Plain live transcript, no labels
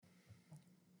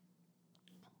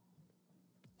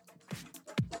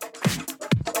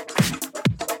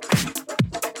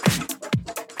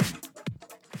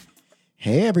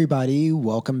Hey, everybody.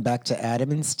 Welcome back to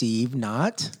Adam and Steve,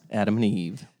 not Adam and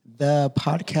Eve. the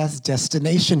podcast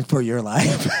destination for your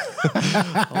life.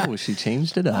 Oh, she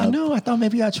changed it up. I know. I thought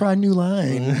maybe I'd try a new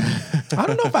line. I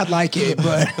don't know if I'd like it,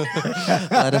 but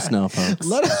Let us know, folks.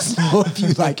 let us know if you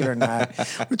like it or not.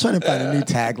 We're trying to find a new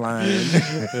tagline.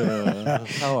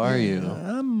 How are you?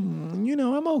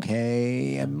 I'm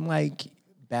okay. I'm like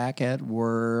back at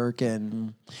work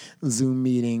and Zoom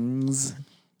meetings.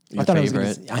 Your I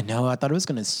favorite? I thought it was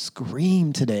gonna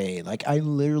scream today. Like I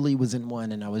literally was in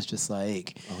one, and I was just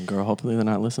like, Oh, girl, hopefully they're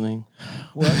not listening.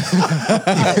 "What?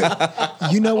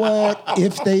 You know what?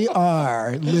 If they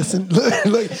are, listen.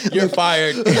 You're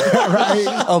fired. Right?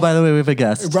 Oh, by the way, we have a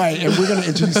guest. Right, and we're gonna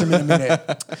introduce him in a minute.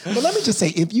 But let me just say,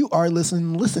 if you are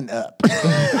listening, listen up.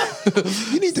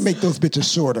 You need to make those bitches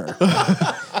shorter.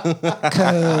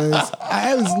 Because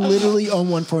I was literally on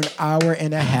one for an hour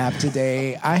and a half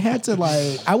today. I had to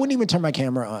I wouldn't even turn my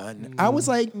camera on. I was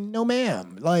like, no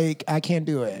ma'am, like I can't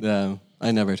do it. Yeah,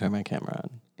 I never turn my camera on.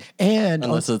 And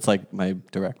Unless it's like my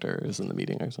director is in the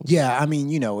meeting or something. yeah, I mean,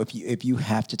 if you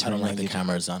have to I turn don't it on, like the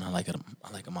cameras on. I like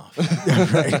them off.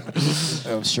 right?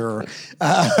 Oh, sure.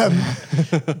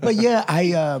 But yeah,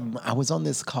 I was on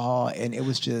this call and it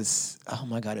was just, oh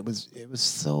my God, it was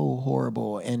so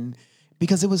horrible. And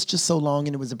because it was just so long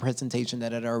and it was a presentation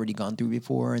that I'd already gone through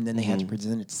before, and then they had to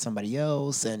present it to somebody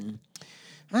else. And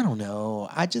I don't know.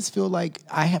 I just feel like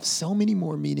I have so many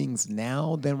more meetings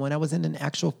now than when I was in an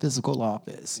actual physical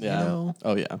office, Yeah. you know?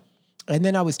 Oh, yeah. And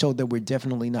then I was told that we're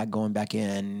definitely not going back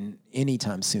in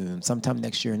anytime soon, sometime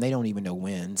next year, and they don't even know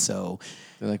when. So,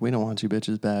 They're like, we don't want you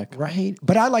bitches back. right?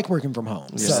 But I like working from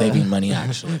home. So. Saving money,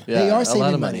 actually. Yeah, They are a saving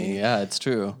lot of money. Yeah, it's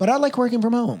true. But I like working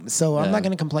from home, so I'm Yeah. not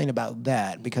going to complain about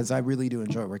that because I really do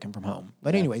enjoy working from home.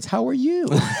 But anyways, how are you?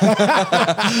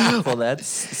 Well, that's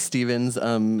Steven's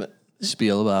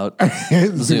spiel about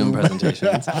Zoom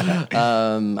presentations.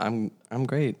 I'm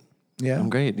great. Yeah? I'm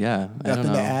great. Yeah. I don't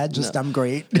Nothing know. to add, just I'm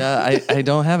great. Yeah, I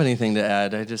don't have anything to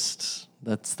add. I just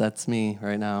that's me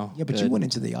right now. Yeah, but you Good. went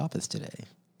into the office today.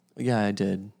 Yeah, I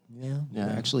did. Yeah, Yeah.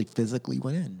 you actually physically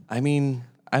went in. I mean,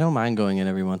 I don't mind going in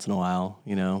every once in a while.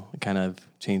 You know, it kind of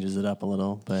changes it up a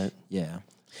little. But Yeah.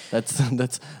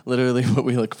 that's literally what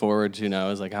we look forward to now.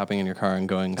 Is like hopping in your car and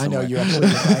going I somewhere. know you're actually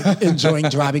like, enjoying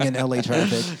driving in LA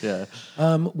traffic. Yeah.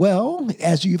 Well,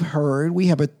 as you've heard, we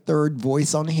have a third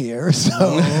voice on here.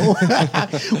 So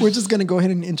we're just going to go ahead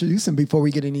and introduce him before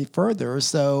we get any further.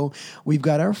 So we've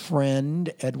got our friend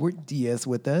Edward Diaz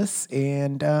with us,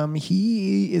 and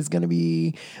he is going to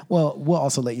be, well, we'll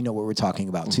also let you know what we're talking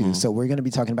about too. So we're going to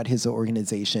be talking about his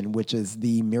organization, which is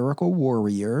the Miracle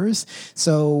Warriors.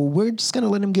 So we're just going to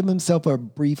let him give himself a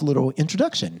brief little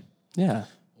introduction. Yeah.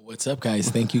 What's up, guys?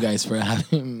 Thank you guys for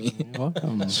having me You're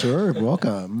welcome. Sure,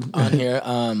 welcome. on here.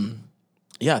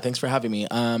 Yeah, thanks for having me.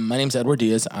 My name's Edward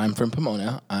Diaz. I'm from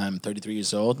Pomona. I'm 33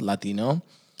 years old, Latino,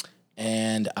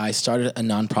 and I started a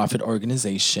nonprofit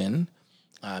organization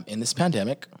in this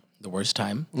pandemic, the worst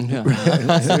time. Yeah.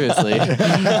 Seriously.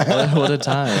 What a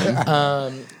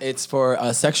time. It's for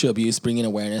sexual abuse, bringing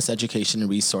awareness, education, and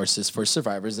resources for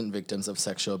survivors and victims of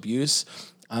sexual abuse.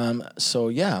 I'll let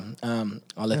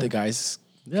the guys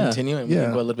continue, and we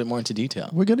can go a little bit more into detail.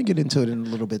 We're going to get into it in a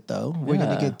little bit, though. We're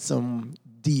going to get some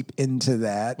deep into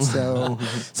that. So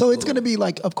it's going to be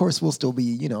like, of course, we'll still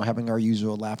be, having our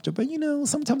usual laughter. But,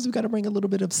 sometimes we got to bring a little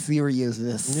bit of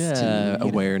seriousness Yeah. to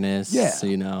Awareness. Yeah. So,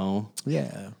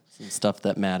 Yeah. stuff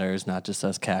that matters, not just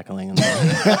us cackling and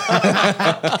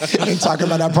And talk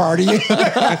about our party,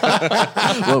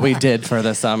 what we did for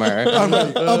the summer.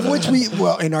 of which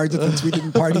in our defense, we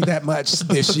didn't party that much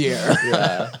this year.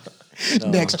 Yeah.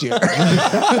 Next year.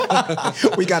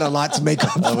 We got a lot to make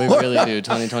up for. Oh, we really do.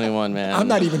 2021, man. I'm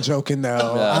not even joking,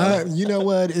 though. Yeah. You know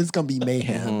what? It's going to be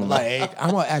mayhem. Like, I'm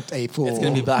going to act a fool. It's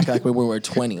gonna be back like when we were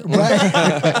 20. Right.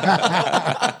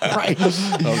 Right.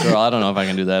 Oh, girl, I don't know if I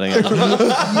can do that again.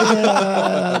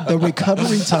 Yeah, the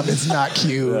recovery time is not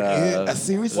cute.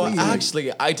 Seriously. Well,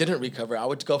 actually, I didn't recover. I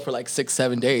would go for like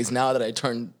 6-7 days. Now that I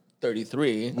turned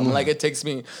 33, I'm like, it takes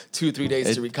me 2-3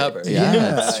 days to recover.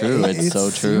 Yeah, it's true. It's so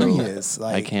true. Serious.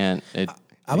 I Like, can't.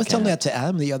 I was telling that to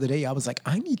Adam the other day. I was like,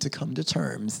 I need to come to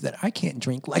terms that I can't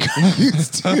drink like I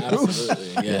used to.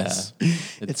 Absolutely. Yes.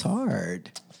 It's hard.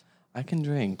 I can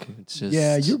drink. It's just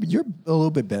Yeah, you're a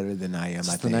little bit better than I am.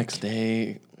 I the think. next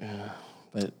day.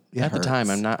 But It at the time,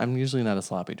 hurts. I'm usually not a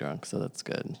sloppy drunk, so that's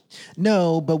good.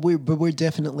 No, but we're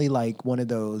definitely like one of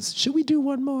those. Should we do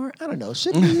one more? I don't know.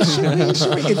 Should we?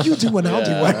 Should we? If you do one, I'll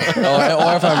do one.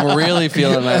 or if I'm really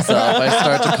feeling myself, I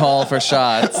start to call for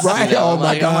shots. Right. Oh my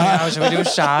Oh my God. gosh, should we do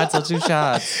shots? Let's do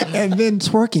shots. And then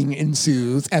twerking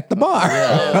ensues at the bar.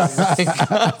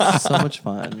 So much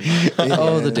fun.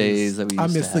 Oh, the days that we used I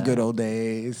miss to the have. good old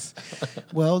days.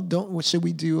 Well, should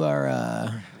we do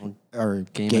our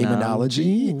Game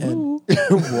gameonology?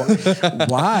 And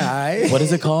why? What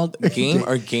is it called? Game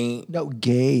or game? No,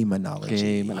 gameonology.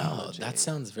 Game Oh, analogy. that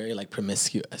sounds very like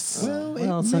promiscuous.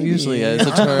 Well, it's not usually is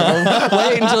a term.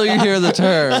 Wait until you hear the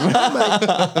term.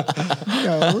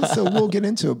 So we'll get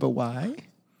into it. But why?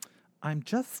 I'm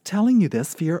just telling you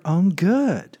this for your own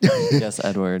good. Yes,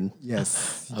 Edward.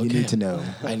 Yes, you need to know.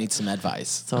 I need some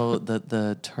advice. So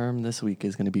the term this week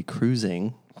is going to be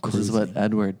cruising. This is what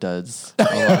Edward does a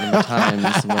lot of the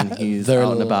times when he's They're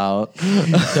out and l- about.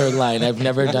 Third line. I've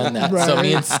never done that. So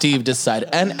me and Steve decided,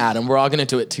 and Adam, we're all going to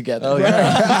do it together.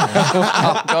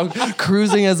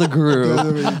 Cruising as a group.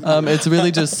 It's really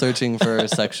just searching for a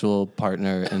sexual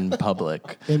partner in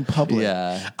public. In public.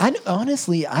 Yeah.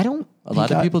 Honestly, I don't. A lot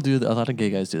of people do. A lot of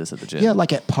gay guys do this at the gym. Yeah,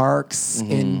 like at parks,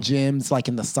 in gyms, like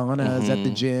in the saunas at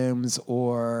the gyms,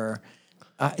 or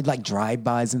like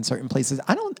drive-bys in certain places.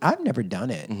 I've never done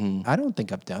it. I don't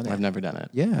think I've done it. I've never done it.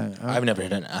 Yeah. I've never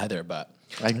done it either, but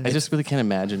I just really can't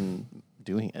imagine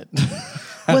doing it.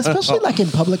 Well, especially like in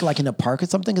public, like in a park or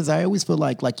something, because I always feel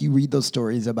like you read those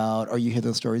stories about, or you hear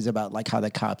those stories about like how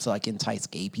the cops like entice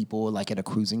gay people like at a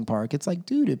cruising park. It's like,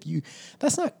 dude,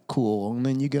 that's not cool. And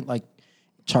then you get like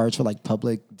charged for like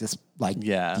public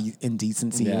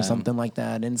indecency Yeah. or something like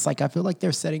that. And it's like, I feel like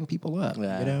they're setting people up, you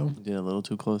know? Did a little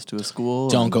too close to a school.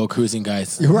 don't go cruising,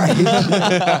 guys. Right.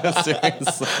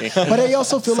 Seriously. But I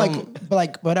also feel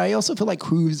but I also feel like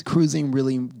cruising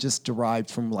really just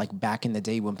derived from like back in the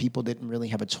day when people didn't really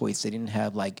have a choice. They didn't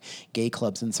have like gay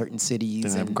clubs in certain cities.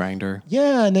 Didn't have Grindr.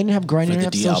 Yeah, and they didn't have Grindr, For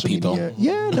didn't the have DL social people. media.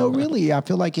 Yeah, no, really. I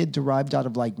feel like it derived out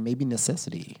of like maybe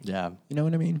necessity. Yeah. You know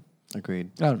what I mean? Agreed.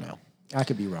 I don't know. I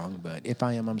could be wrong, but if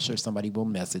I am, I'm sure somebody will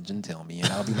message and tell me, and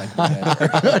I'll be like, whatever.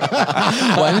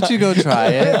 Why don't you go try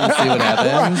it and see what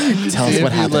happens? Tell us See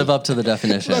what if you happened. live up to the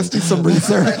definition. Let's do some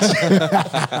research.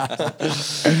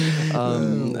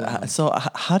 So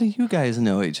how do you guys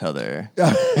know each other?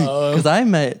 Because I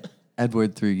met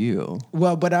Edward through you.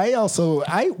 Well, but I also, we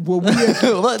have,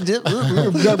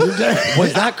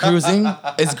 Was that cruising?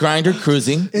 Is Grindr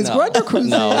cruising? it's Grindr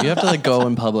cruising. No, you have to like go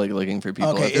in public looking for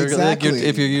people. Okay, if you're, exactly.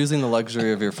 if you're using the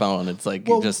luxury of your phone, it's like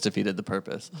you just defeated the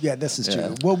purpose. Yeah, this is Yeah.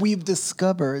 true. Well, we've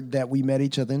discovered that we met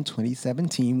each other in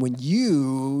 2017 when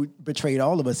you betrayed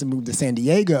all of us and moved to San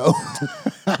Diego.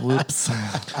 Whoops.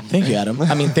 Thank you, Adam.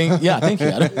 I mean, thank you,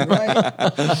 Adam.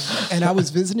 Right. And I was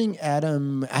visiting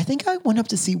Adam. I think I went up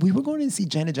to see, we were going to see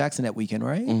Janet Jackson that weekend,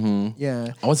 right? Mm-hmm.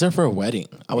 Yeah. I was there for a wedding.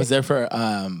 I was there for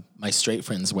my straight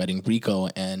friend's wedding, Rico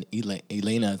and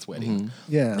Elena's wedding.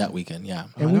 Yeah. That weekend. Yeah.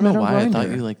 I we don't met know on why I thought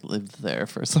Grindr. you like lived there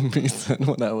for some reason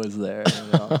when I was there.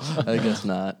 I guess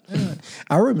not.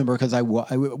 I remember because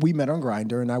we met on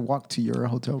Grindr and I walked to your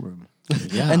hotel room.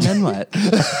 Yeah. And then what?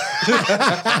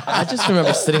 I just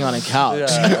remember sitting on a couch.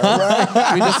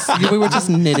 we were just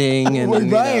knitting and you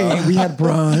know. Right. We had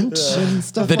brunch and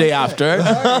stuff. The like day that. after.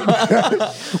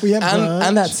 We had brunch.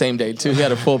 And that same day, too. We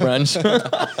had a full brunch.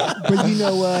 But you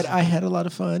know what? I had a lot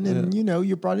of fun. And, you know,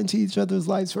 you're brought into each other's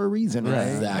lives for a reason, right?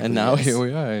 Exactly. And now yes. here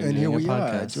we are. And here doing we a are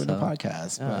podcast, doing a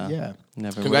podcast. But yeah.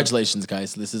 Never Congratulations,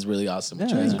 guys. This is really awesome what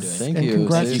you guys are doing. Thank And you.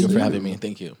 congrats Thank to you for you. having me.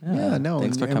 Thank you. Yeah, no.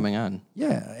 Thanks for and- coming on.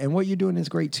 Yeah, and what you're doing is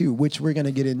great too, which we're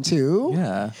gonna get into.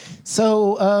 Yeah.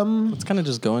 So, Let's kind of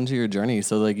just go into your journey.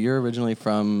 So, like, you're originally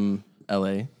from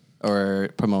LA or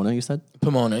Pomona, you said?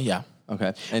 Pomona, yeah.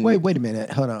 Okay. And wait a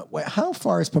minute, hold on. Wait, how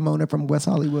far is Pomona from West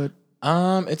Hollywood?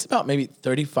 It's about maybe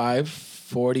 35,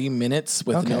 40 minutes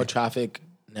with no Okay. traffic.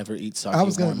 Never eat soggy I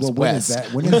was gonna. worms Well, when west. is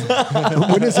that?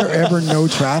 When is there ever no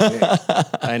traffic?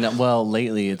 I know. Well,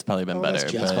 lately it's probably been better.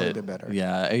 that's true. It's but probably been better.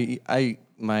 Yeah,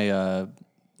 my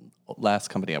last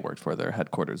company I worked for, their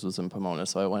headquarters was in Pomona,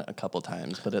 so I went a couple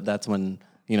times. But that's when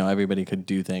everybody could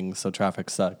do things, so traffic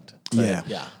sucked. But, Yeah.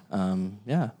 Yeah.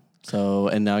 yeah. So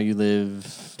and now you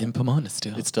live. In Pomona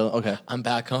still. It's still okay. I'm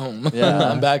back home.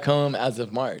 Yeah. I'm back home as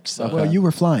of March. So Well, you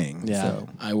were flying. Yeah. So.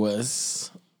 I was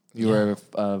You were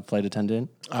a flight attendant.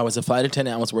 I was a flight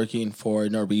attendant. I was working for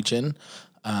Norwegian,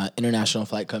 international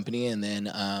flight company, and then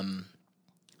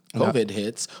COVID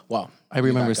hits, well, I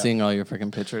remember seeing all your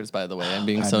freaking pictures, by the way, and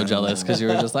being so jealous because you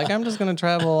were just like, I'm just going to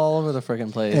travel all over the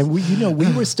freaking place. And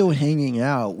we were still hanging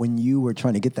out when you were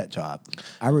trying to get that job.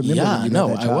 I remember. Yeah, when you no,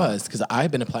 got that I job. was because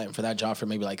I've been applying for that job for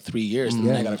maybe like 3 years, and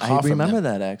then I got a call I from remember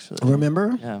them. that actually.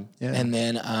 Remember? Yeah. And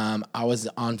then I was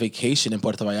on vacation in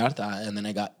Puerto Vallarta, and then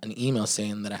I got an email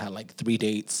saying that I had like 3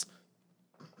 dates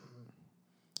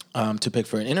to pick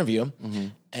for an interview.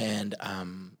 And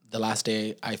the last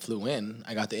day I flew in,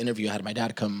 I got the interview. I had my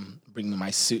dad come bring me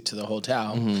my suit to the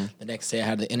hotel. The next day I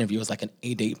had the interview. It was like an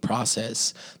 8-day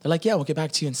process. They're like, yeah, we'll get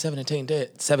back to you in 7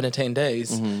 to 10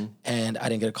 days. And I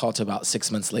didn't get a call till about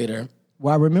 6 months later.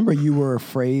 Well, I remember you were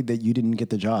afraid that you didn't get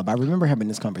the job. I remember having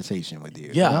this conversation with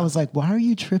you. Yeah. And I was like, why are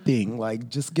you tripping? Like,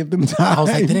 just give them time. I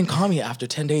was like, they didn't call me after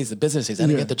 10 days, the business days. I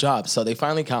didn't get the job. So they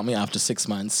finally called me after 6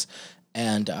 months.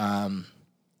 And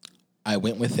I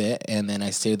went with it. And then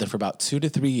I stayed there for about 2 to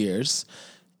 3 years.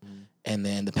 And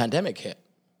then the pandemic hit.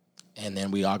 And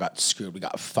then we all got screwed. We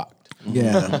got fucked.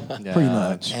 Yeah, pretty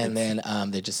much. And then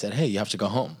they just said, hey, you have to go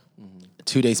home.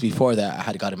 2 days before that, I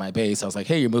had got in my base. I was like,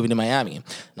 hey, you're moving to Miami. And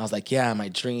I was like, yeah, my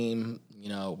dream,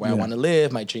 where I want to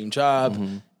live, my dream job.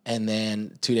 And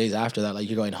then 2 days after that, like,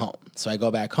 you're going home. So I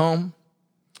go back home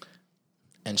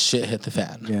and shit hit the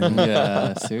fan.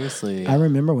 Yeah, seriously. I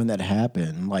remember when that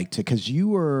happened, like, because you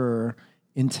were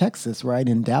in Texas, right?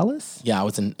 In Dallas? Yeah, I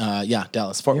was in,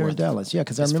 Dallas, Fort You're Worth. in Dallas, yeah,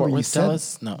 because I Is remember Fort you Worth said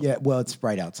Dallas? No. Yeah, well, it's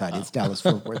right outside. It's Dallas,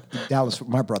 Fort Worth. Dallas.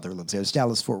 My brother lives there. It's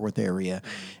Dallas, Fort Worth area,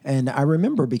 and I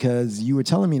remember because you were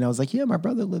telling me, and I was like, yeah, my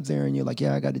brother lives there, and you're like,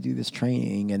 yeah, I got to do this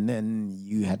training, and then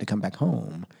you had to come back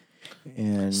home,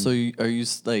 and So are you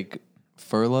like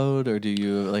furloughed, or do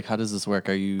you like? How does this work?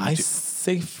 Are you? I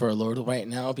say furloughed right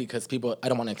now because I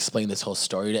don't want to explain this whole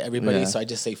story to everybody. Yeah. So I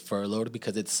just say furloughed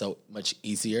because it's so much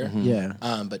easier. yeah.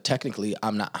 But technically,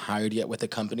 I'm not hired yet with the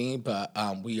company, but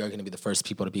we are going to be the first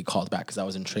people to be called back because I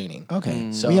was in training.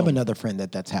 Okay, So we have another friend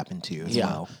that's happened to as Yeah.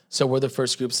 well. So we're the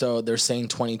first group. So they're saying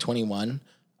 2021.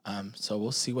 So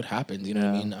we'll see what happens. You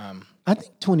know what I mean? I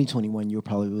think 2021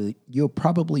 you'll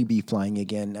probably be flying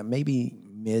again, maybe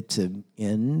mid to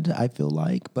end. I feel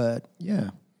like, but yeah.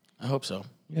 I hope so.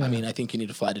 I mean, I think you need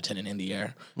a flight attendant in the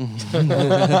air.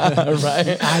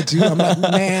 Right? I do. I'm like,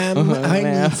 ma'am, I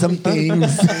need some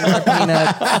things. Ma'am,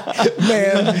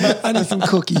 I need some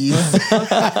cookies.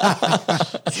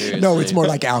 No, it's more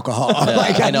like alcohol.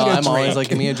 Like, I know. need a I'm always drink. like,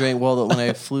 give me a drink. Well, when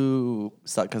I flew,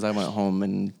 because I went home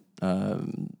and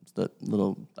the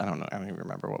little, I don't even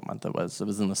remember what month it was. It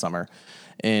was in the summer,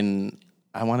 and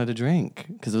I wanted a drink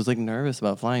because I was like nervous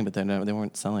about flying, but they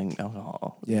weren't selling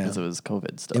alcohol because it was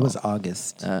COVID still. It was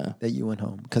August that you went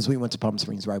home because we went to Palm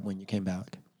Springs right when you came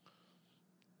back.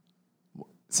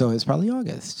 So it's probably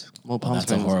August. Well, Palm That's a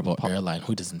Springs. horrible airline.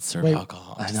 Who doesn't serve Wait,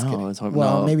 alcohol? I Just know. kidding. It's horrible.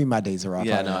 Well, no. maybe my days are off.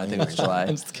 Yeah, I no, don't I think know. it's July. Or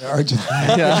just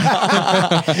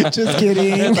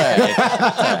kidding.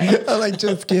 I'm like,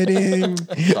 just kidding.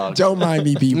 Don't mind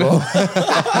me, people.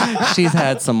 She's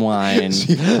had some wine.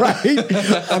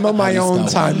 Right? I'm on my own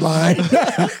timeline.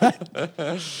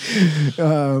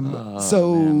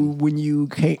 So when you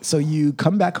you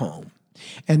come back home,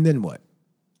 and then what?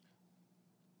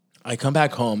 I come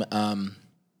back home.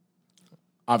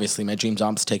 Obviously, my dream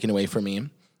job's taken away from me.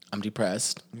 I'm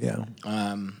depressed. Yeah.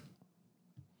 I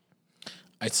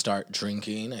start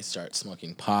drinking. I start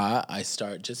smoking pot. I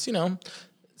start just, spinning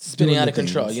Doing out the of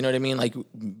control. things. You know what I mean? Like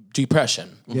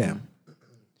depression. Yeah.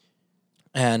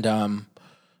 And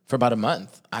for about a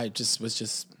month, I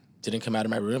didn't come out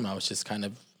of my room. I was just kind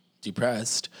of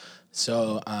depressed.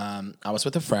 So I was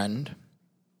with a friend,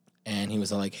 and he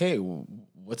was like, "Hey,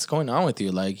 what's going on with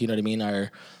you? Like, you know what I mean?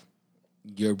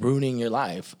 You're ruining your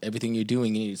life. Everything you're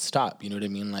doing, you need to stop. You know what I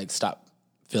mean? Like, stop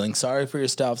feeling sorry for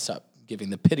yourself. Stop giving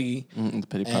the pity. The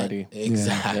pity party.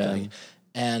 Exactly. Yeah.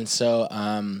 And so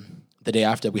the day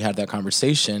after we had that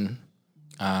conversation,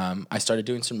 I started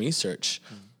doing some research.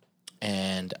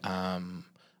 And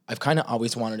I've kind of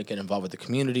always wanted to get involved with the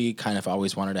community, kind of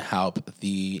always wanted to help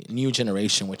the new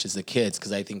generation, which is the kids,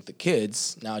 because I think the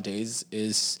kids nowadays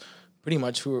is pretty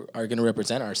much who are going to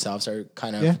represent ourselves, are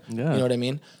kind of, Yeah. you know what I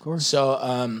mean? Of course. So,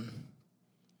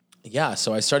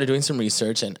 so I started doing some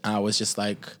research, and I was just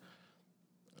like,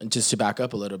 just to back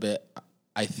up a little bit,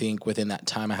 I think within that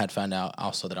time I had found out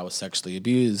also that I was sexually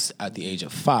abused at the age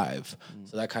of 5.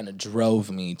 So that kind of drove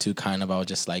me to I was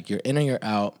just like, you're in or you're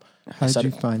out. How did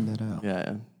you find that out?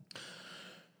 Yeah.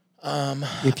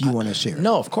 If you want to share.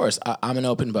 No, of course. I'm an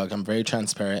open book. I'm very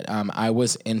transparent. I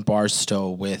was in Barstow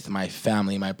with my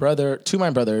family, my brother, two of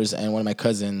my brothers, and one of my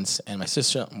cousins, and my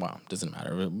sister. Well, doesn't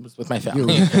matter. It was with my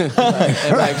family. This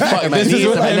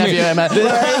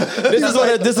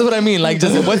is what I mean. Like,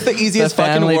 just what's the easiest The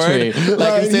fucking family word? tree.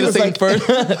 Like, instead he of was saying like- first,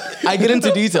 I get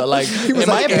into detail. Like, am I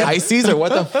like, a Pisces or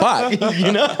what the fuck?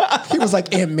 You know? He was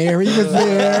like, Aunt Mary was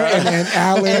there, and Aunt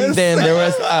Alice, And then there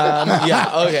was,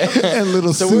 yeah, okay. and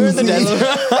little So Susie. we were in the desert.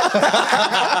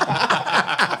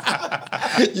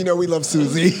 You know, we love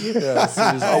Susie.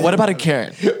 Oh, what about a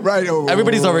Karen? Right. Oh,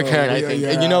 Everybody's over Karen, I yeah, think. yeah.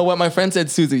 And you know what? My friend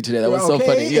said Susie today. That was so Okay,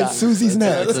 funny. Yeah. it's Susie's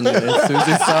next. It's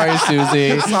Susie. Sorry,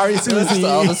 Susie. Sorry, Susie.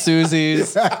 All the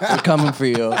Susies, we're coming for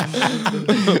you.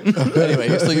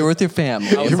 Anyway, so you're with your family.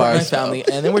 I was in with my Barstow. family,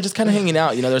 and then we're just kind of hanging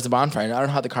out. You know, there's a bonfire, and I don't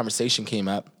know how the conversation came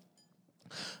up,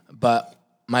 but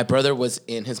my brother was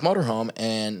in his motorhome,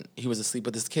 and he was asleep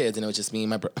with his kids, and it was just me,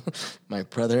 and my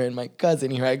brother, and my cousin.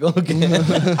 Here I go again.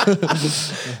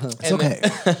 It's okay.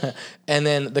 And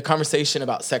then the conversation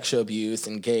about sexual abuse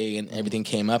and gay and everything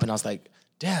came up, and I was like,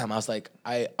 damn,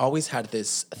 I always had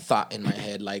this thought in my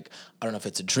head, like, I don't know if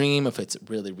it's a dream, if it's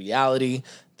really reality,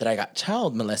 that I got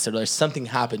child molested, or something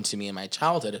happened to me in my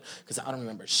childhood, because I don't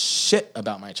remember shit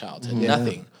about my childhood,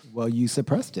 nothing. Well, you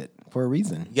suppressed it for a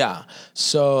reason. Yeah.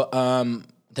 So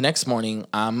the next morning,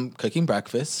 I'm cooking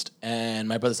breakfast, and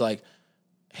my brother's like,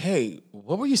 hey,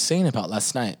 what were you saying about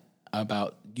last night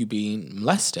about you being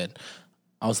molested?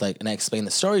 I was like, and I explained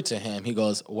the story to him. He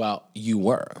goes, well, you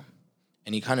were.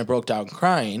 And he kind of broke down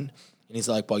crying, and he's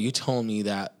like, well, you told me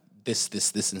that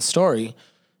this in story.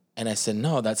 And I said,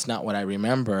 no, that's not what I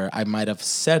remember. I might have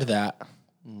said that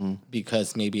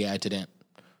because maybe I didn't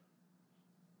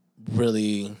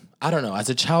really, I don't know. As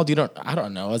a child, you don't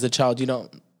know.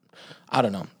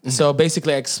 So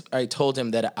basically, I told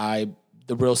him that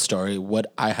the real story,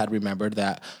 what I had remembered,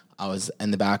 that I was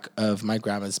in the back of my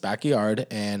grandma's backyard,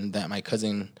 and that my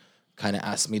cousin kind of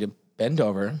asked me to bend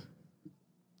over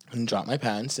and drop my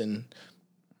pants, and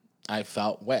I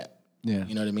felt wet. Yeah.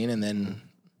 You know what I mean? And then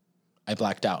I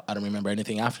blacked out. I don't remember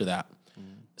anything after that.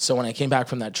 So when I came back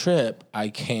from that trip,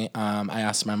 I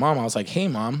asked my mom, I was like, hey,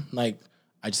 Mom, like,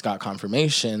 I just got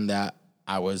confirmation that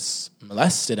I was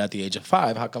molested at the age of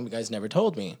 5. How come you guys never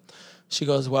told me? She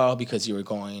goes, well, because you were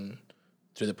going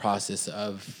through the process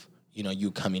of, you know,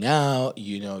 you coming out,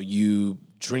 you know, you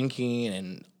drinking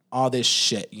and all this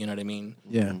shit, you know what I mean?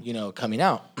 Yeah. You know, coming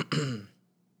out.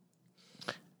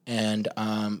 And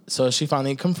so she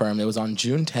finally confirmed. It was on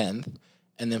June 10th.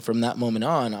 And then from that moment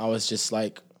on, I was just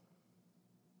like,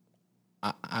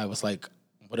 I was like,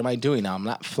 what am I doing now? I'm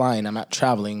not flying. I'm not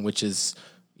traveling, which is,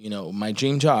 you know, my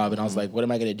dream job. And I was like, what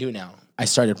am I going to do now? I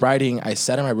started writing. I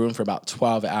sat in my room for about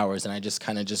 12 hours, and I just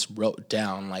kind of just wrote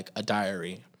down like a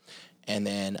diary. And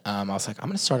then I was like, I'm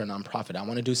going to start a nonprofit. I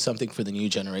want to do something for the new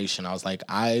generation. I was like,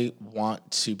 I want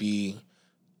to be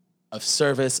of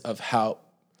service, of help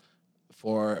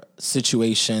for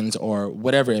situations or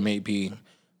whatever it may be,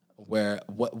 where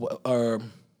or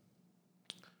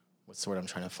what's the word I'm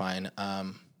trying to find?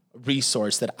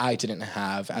 Resource that I didn't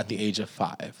have at the age of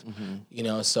 5. You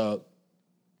know, so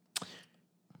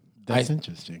That's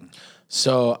interesting.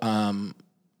 So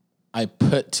I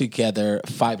put together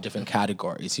 5 different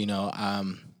categories. You know,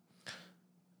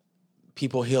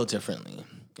 people heal differently.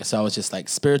 So I was just like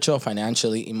spiritual,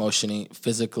 financially, emotionally,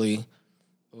 physically,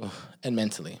 and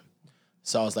mentally.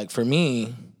 So I was like, for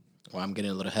me, well, I'm getting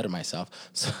a little ahead of myself.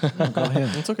 So Go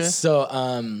ahead. It's okay. So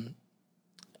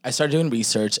I started doing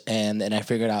research, and then I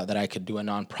figured out that I could do a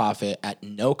nonprofit at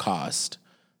no cost,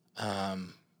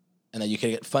 and that you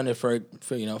could get funded for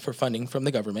funding from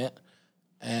the government,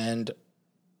 and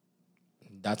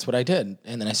that's what I did.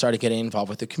 And then I started getting involved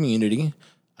with the community.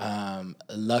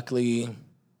 Luckily,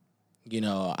 you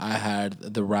know, I had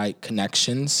the right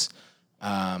connections.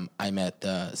 I met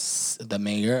the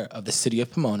mayor of the city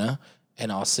of Pomona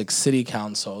and all 6 city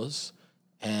councils,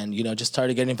 and, you know, just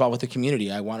started getting involved with the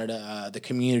community. I wanted the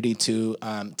community to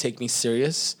take me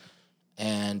serious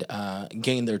and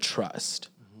gain their trust.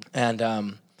 And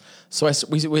so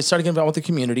we started getting involved with the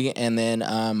community, and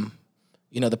then,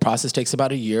 you know, the process takes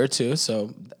about a year or 2.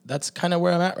 So that's kind of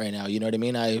where I'm at right now. You know what I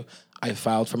mean? I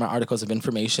filed for my articles of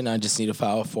information. I just need to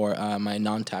file for my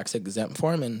non-tax exempt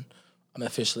form, and I'm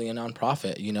officially a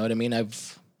nonprofit. You know what I mean?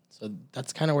 So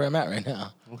that's kind of where I'm at right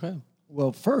now. Okay.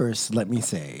 Well, first, let me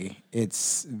say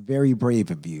it's very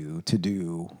brave of you to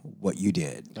do what you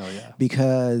did. Oh, yeah.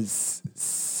 Because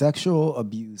sexual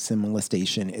abuse and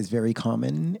molestation is very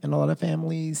common in a lot of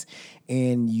families.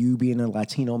 And you being a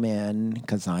Latino man,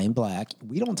 because I'm Black,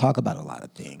 we don't talk about a lot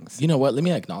of things. You know what? Let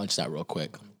me acknowledge that real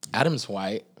quick. Adam's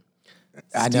white.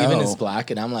 I Steven know. is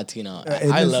black and I'm Latino. It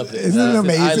I is- love this. isn't it I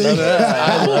amazing? love it.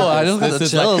 I love I this. just got This the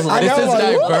is chills. like, I this know, is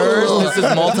like, diverse. This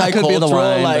is Could be the multicultural.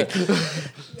 wine, Like,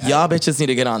 y'all bitches need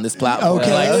to get on this platform.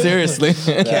 Okay. Like, seriously.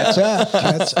 Catch up.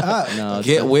 Catch up. No,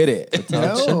 Get with it. That's how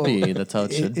it should be. That's how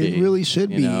it should be. It really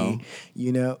should you be. know?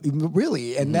 You know,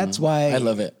 really. And that's why I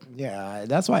love it. Yeah.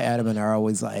 That's why Adam and I are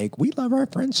always like, we love our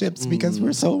friendships because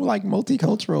we're so like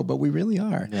multicultural, but we really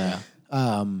are. Yeah.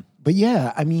 But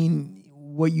yeah, I mean,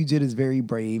 what you did is very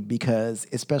brave because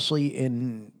especially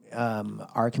in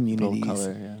our communities,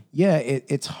 color, yeah.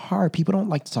 it's hard. People don't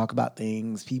like to talk about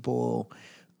things. People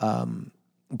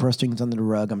brush things under the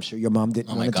rug. I'm sure your mom didn't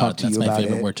Oh my want to talk God, to that's you my about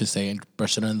favorite it. word to say.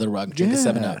 Brush it under the rug. Drink a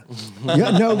 7-Up.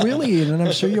 Yeah, no, really. And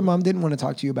I'm sure your mom didn't want to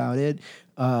talk to you about it.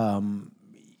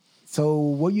 So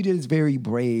what you did is very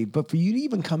brave. But for you to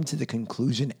even come to the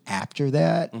conclusion after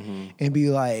that and be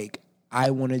like,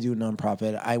 I want to do a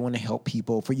nonprofit. I want to help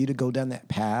people. For you to go down that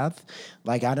path,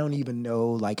 like I don't even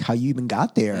know like how you even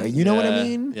got there. You know what I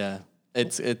mean? Yeah.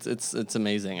 It's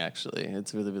amazing actually.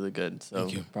 It's really, really good. So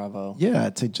bravo. Yeah,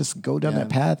 to just go down that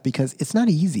path because it's not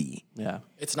easy. Yeah.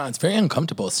 It's not. It's very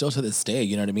uncomfortable still to this day.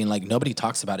 You know what I mean? Like nobody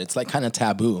talks about it. It's like kind of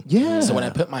taboo. Yeah. So when I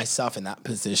put myself in that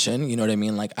position, you know what I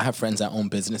mean? Like I have friends that own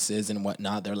businesses and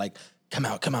whatnot. They're like, come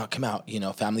out, you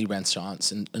know, family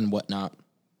restaurants and whatnot.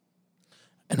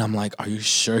 And I'm like, are you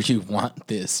sure you want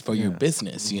this for your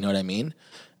business? You know what I mean?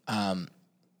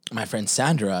 My friend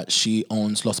Sandra, she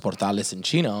owns Los Portales in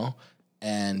Chino.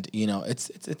 And you know,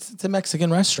 it's a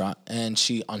Mexican restaurant, and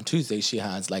she on Tuesday she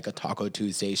has like a Taco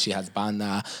Tuesday. She has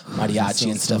banda,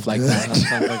 mariachi, and stuff like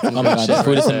that. Oh my God, the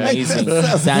food is amazing.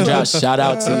 Sandra, shout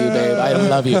out to you, babe. I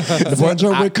love you.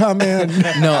 Sandra would come in.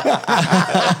 No,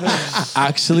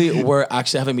 actually, we're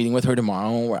actually have a meeting with her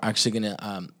tomorrow. We're actually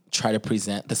gonna try to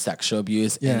present the sexual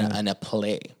abuse in a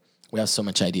play. We have so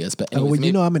much ideas, but anyways, Well,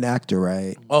 you know I'm an actor,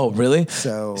 right? Oh, really?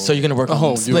 So you're gonna work on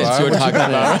home you splits? are? You were talking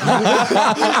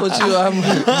about. what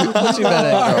you bet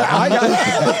at,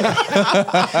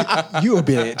 girl? You a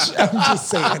bitch. I'm just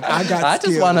saying. I just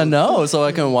skills. want to know so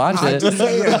I can watch I'm it. just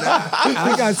saying.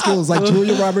 I got skills. Like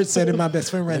Julia Roberts said in My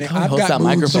Best Friend Renee. How he I've holds got that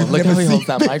moves microphone. you've Look how never he holds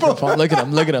seen that microphone. Look at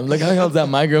him. Look at him. Look how he holds that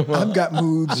microphone. I've got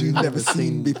moves you've never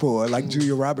seen before. Like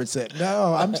Julia Roberts said.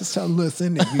 No, I'm just telling.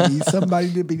 Listen, if you need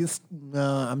somebody to be this, no,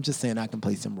 I'm just saying I can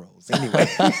play some roles. Anyway,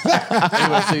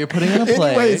 Anyway, so you're putting in a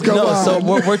play. Anyways, go on. So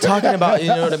we're talking about, you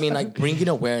know what I mean, like bringing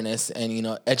awareness and, you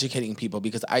know, educating people,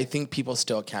 because I think people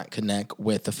still can't connect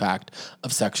with the fact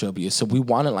of sexual abuse. So we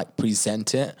want to like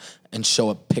present it and show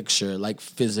a picture, like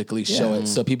physically show it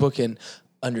so people can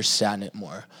understand it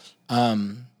more.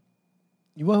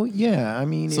 well, yeah. I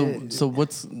mean, So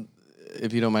what's,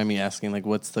 if you don't mind me asking, like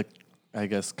what's the, I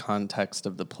guess, context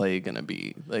of the play going to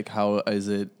be? Like how is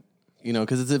it, you know,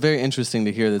 because it's very interesting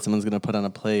to hear that someone's going to put on a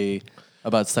play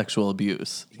about sexual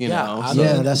abuse, you know? I So-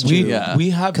 mean, that's we, true. Yeah.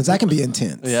 We have, because that can be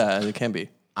intense. yeah, it can be.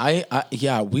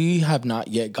 we have not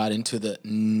yet got into the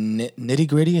nitty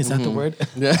gritty. Is that the word?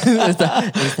 Yeah. is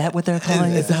that what they're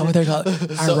calling Is that what they're called?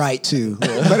 I write too.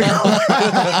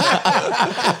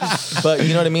 But you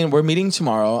know what I mean? We're meeting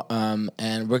tomorrow,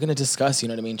 and we're going to discuss, you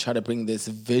know what I mean, try to bring this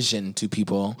vision to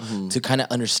people to kind of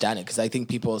understand it. Because I think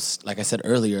people, like I said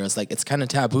earlier, it's like, it's kind of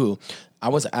taboo. I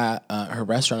was at her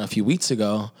restaurant a few weeks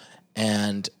ago,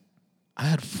 and I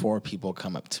had 4 people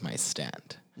come up to my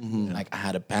stand. Like I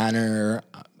had a banner,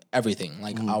 everything.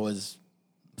 Like I was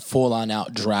full on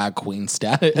out drag queen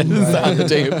status on the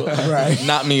table. Right.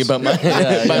 Not me, but my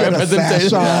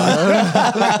representation.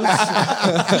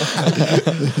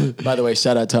 By the way,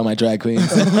 shout out to all my drag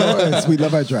queens. Of course, we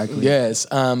love our drag queen. Yes.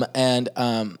 And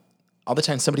all the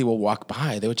time somebody will walk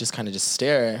by, they would just kind of just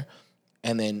stare.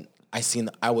 And then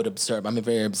I would observe. I'm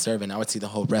very observant. I would see the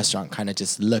whole restaurant kind of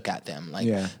just look at them. Like,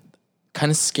 kind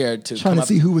of scared to Trying come to up.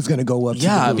 see who was going to go up.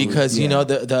 Yeah, to the booth. because you know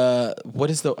the what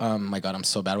is the my God, I'm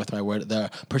so bad with my word. The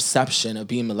perception of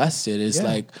being molested is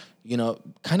like, you know,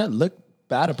 kind of looked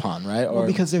bad upon, right? Or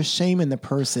because they're shaming the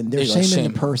person. They're There you go, shaming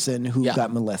shame. the person who Yeah.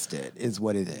 got molested. Is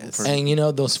what it is. and you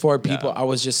know those 4 people, I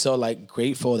was just so like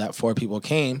grateful that 4 people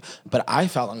came, but I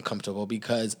felt uncomfortable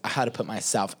because I had to put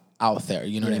myself out there.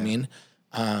 You know what I mean?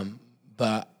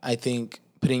 But I think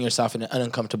putting yourself in an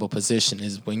uncomfortable position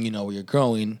is when you know where you're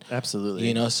growing. Absolutely.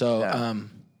 You know, so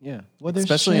Yeah. Well, there's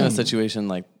especially in a shame. situation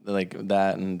like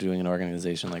that and doing an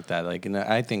organization like that. Like, and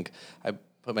I think I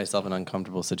put myself in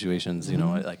uncomfortable situations, you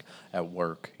know, like at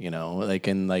work, you know, like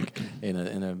in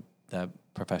a that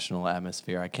professional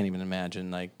atmosphere. I can't even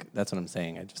imagine. Like, that's what I'm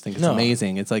saying. I just think it's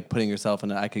amazing. It's like putting yourself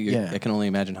in. I can only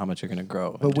imagine how much you're going to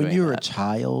grow. But when doing you're that. a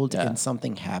child Yeah. and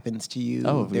something happens to you,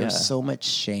 Oh, there's yeah. so much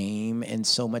shame and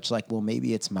so much like, well,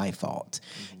 maybe it's my fault.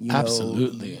 You know,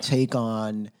 Absolutely. you take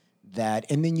on that,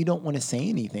 and then you don't want to say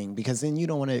anything because then you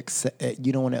don't want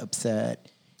to upset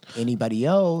anybody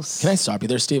else. Can I stop you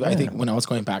there, Steve? I think when I was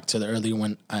going back to the earlier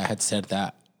when I had said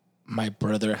that my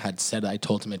brother had said I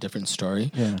told him a different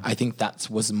story. Yeah. I think that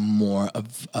was more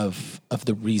of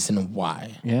the reason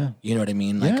why. Yeah. You know what I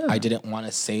mean? Like Yeah. I didn't want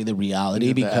to say the reality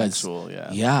The because actual,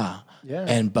 yeah. yeah. Yeah.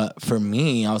 And but for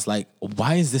me, I was like,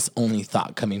 why is this only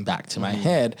thought coming back to my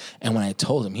head? And when I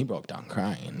told him, he broke down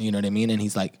crying. You know what I mean? And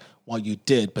he's like, well, you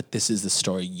did, but this is the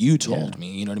story you told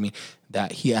me. You know what I mean?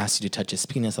 That he asked you to touch his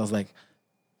penis. I was like,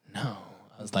 no.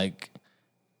 I was like,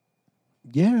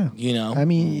 Yeah. you know? I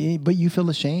mean, but you feel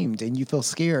ashamed and you feel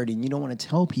scared and you don't want to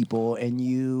tell people and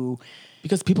you.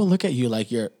 Because people look at you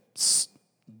like you're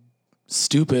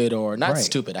stupid or not Right.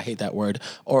 stupid. I hate that word.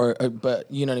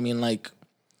 But you know what I mean? Like,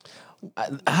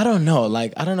 I don't know.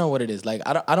 Like, I don't know what it is. Like,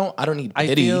 I don't need I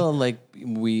pity. feel like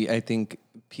I think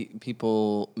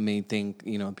people may think,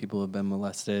 people who have been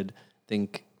molested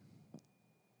think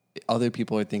other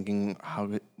people are thinking, how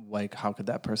could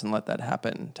that person let that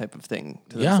happen type of thing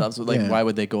to Yeah. themselves? Like, Yeah. why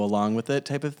would they go along with it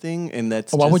type of thing? And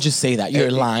that's Why just- would you say that?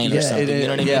 You're lying or yeah, something. You know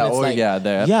what I mean? Yeah, It's or like,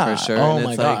 that for sure. Oh and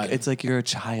my it's God. like it's like you're a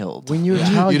child. When you're a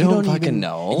child, you you don't don't fucking even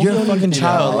know. You're a don't fucking even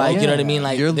child. know. Like, you know what I Yeah. mean?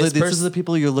 Like, this this is the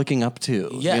people you're looking up to.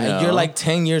 yeah, you and you're know? like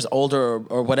 10 years older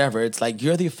or whatever. It's like,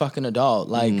 you're the fucking adult.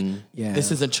 Like, Yeah.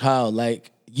 this is a child.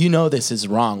 Like, you know this is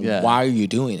wrong. Yeah. Why are you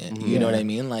doing it? You know what I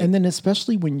mean? Like, And then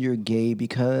especially when you're gay,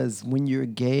 because when you're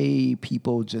gay,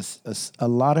 people a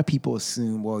lot of people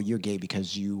assume, well, you're gay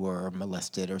because you were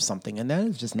molested or something, and that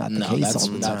is just not the No, case that's-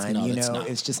 all the that's- time. no, You that's know, not.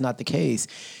 it's just not the case.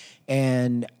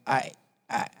 And I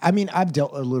mean, I've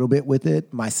dealt a little bit with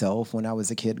it myself when I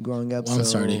was a kid growing up. Well, I'm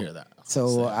sorry to hear that.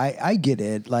 So I get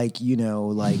it. Like,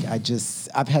 like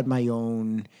I've had my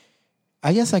own.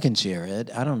 I guess I can share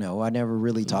it. I don't know. I never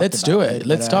really talked let's about do it. it.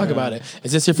 Let's but, talk about it.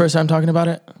 Is this your first time talking about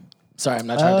it? Sorry, I'm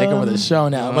not trying to take over the show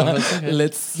now, but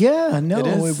let's. Yeah, no, It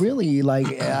is. it really,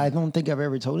 like, I don't think I've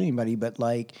ever told anybody, but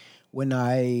like when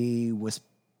I was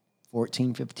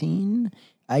 14, 15,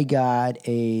 I got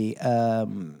it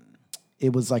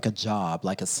was like a job,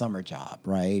 like a summer job,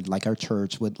 right? Like our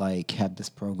church would like have this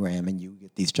program and you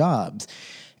get these jobs.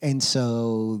 And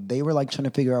so they were like trying to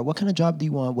figure out what kind of job do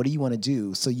you want? What do you want to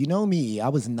do? So you know me, I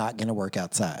was not going to work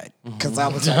outside because I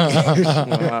was like,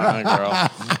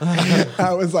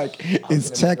 I was like, it's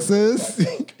Texas.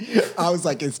 I was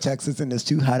like, it's Texas and it's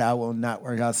too hot. I will not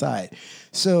work outside.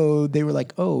 So they were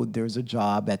like, oh, there's a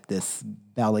job at this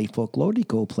ballet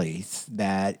folklorico place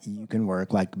that you can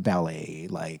work like ballet,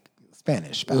 like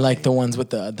Spanish ballet. Like the ones with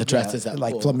the dresses that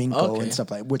like pull. flamenco Okay. and stuff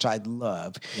like, which I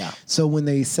love. Yeah. So when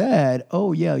they said,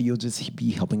 "Oh yeah, you'll just be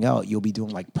helping out, you'll be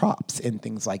doing like props and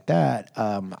things like that,"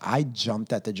 I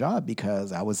jumped at the job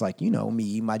because I was like,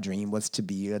 my dream was to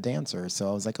be a dancer. So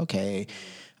I was like, okay,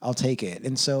 I'll take it.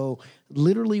 And so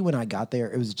literally when I got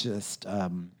there, it was just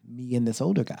me and this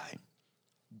older guy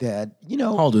that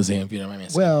How old is he, if you don't mind me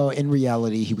asking? well, in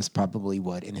reality, he was probably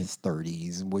in his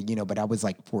 30s. Well, but I was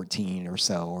like 14 or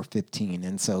so or 15.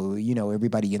 And so,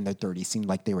 everybody in their 30s seemed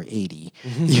like they were 80.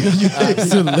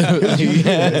 Absolutely.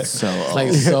 Yeah. so It's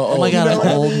like so old. Oh my God, You know I'm what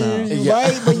I old mean? now.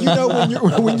 Right?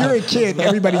 But when you're a kid,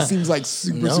 everybody seems like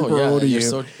super old to you.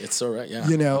 It's so right,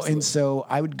 yeah. And so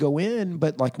I would go in,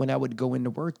 but like when I would go into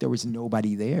work, there was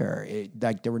nobody there.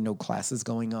 There were no classes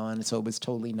going on. So it was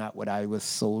totally not what I was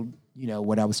sold,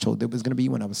 what I was told it was going to be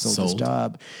when I was sold this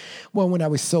job. Well, when I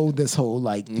was sold this whole,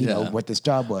 what this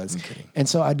job was. And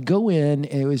so I'd go in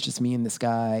and it was just me and this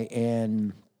guy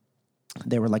and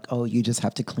they were like, oh, you just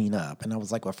have to clean up. And I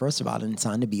was like, well, first of all, I didn't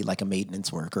sign to be like a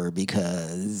maintenance worker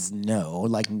because no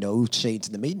shade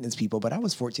to the maintenance people, but I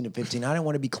was 14 or 15. I didn't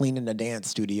want to be cleaning a dance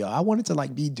studio. I wanted to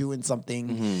be doing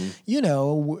something,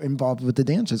 involved with the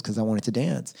dancers because I wanted to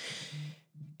dance.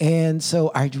 And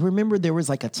so I remember there was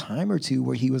like a time or two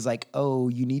where he was like, oh,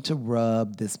 you need to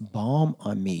rub this balm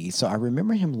on me. So I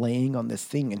remember him laying on this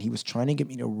thing and he was trying to get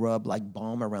me to rub like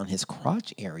balm around his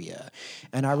crotch area.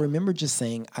 And I remember just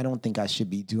saying, I don't think I should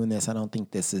be doing this. I don't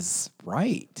think this is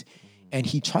right. And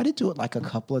he tried to do it like a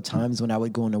couple of times when I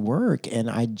would go into work. And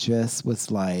I just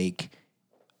was like,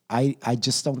 I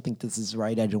just don't think this is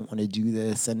right. I don't want to do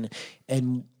this. And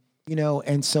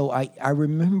so I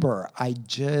remember I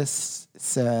just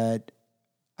said,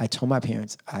 I told my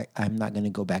parents, I'm not going to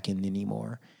go back in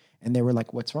anymore. And they were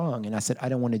like, what's wrong? And I said, I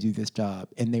don't want to do this job.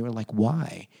 And they were like,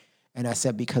 why? And I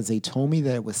said, because they told me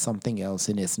that it was something else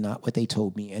and it's not what they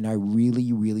told me. And I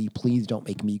really, really, please don't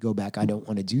make me go back. I don't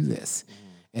want to do this.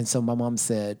 And so my mom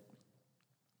said,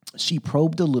 she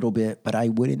probed a little bit, but I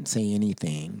wouldn't say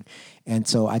anything. And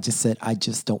so I just said, I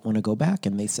just don't want to go back.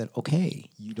 And they said, okay,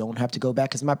 you don't have to go back.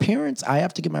 Because my parents, I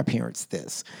have to give my parents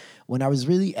this. When I was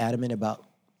really adamant about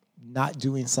not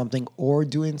doing something or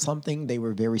doing something, they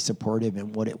were very supportive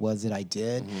in what it was that I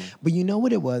did. But you know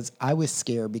what it was? I was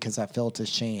scared because I felt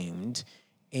ashamed.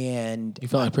 And You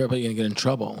felt like probably going to get in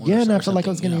trouble. yeah, and I felt like I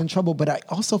was getting in trouble, but I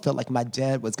also felt like my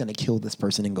dad was going to kill this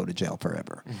person and go to jail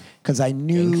forever. Because I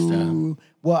knew,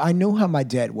 well, I know how my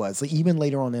dad was. Like, even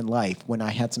later on in life, when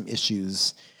I had some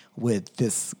issues with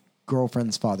this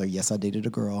girlfriend's father, yes, I dated a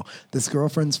girl. This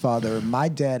girlfriend's father, my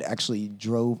dad actually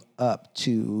drove up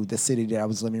to the city that I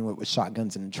was living with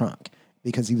shotguns in the trunk.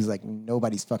 Because he was like,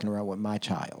 nobody's fucking around with my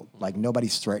child. Like,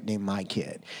 nobody's threatening my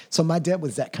kid. So my dad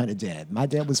was that kind of dad. My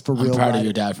dad was for real. I'm proud of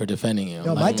your dad for defending you.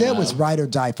 No, my dad was ride or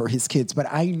die for his kids. But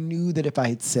I knew that if I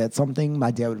had said something, my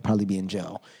dad would probably be in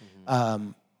jail.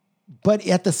 But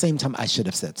at the same time, I should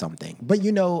have said something. But,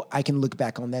 you know, I can look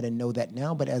back on that and know that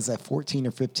now. But as a 14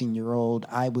 or 15-year-old,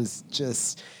 I was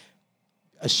just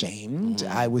ashamed.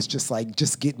 I was just like,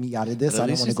 just get me out of this. I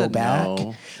don't want to go back.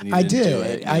 No, and you I didn't do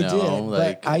did. it, I you know? did.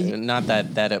 Like, But I, not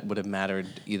that it would have mattered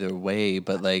either way,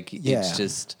 but like Yeah. it's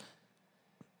just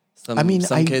some. I mean,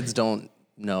 some kids don't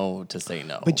know to say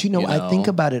no. But you know, I think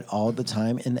about it all the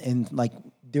time, and like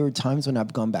there were times when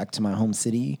I've gone back to my home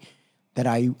city that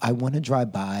I want to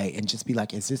drive by and just be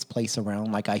like, is this place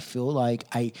around? Like, I feel like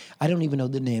I don't even know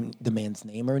the man's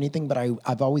name or anything, but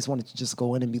I've always wanted to just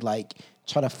go in and be like,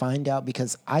 try to find out,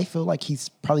 because I feel like he's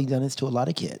probably done this to a lot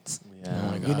of kids. Yeah.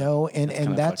 Oh my You know,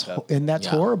 and that's fucked up. that's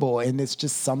Yeah. horrible, and it's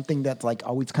just something that's like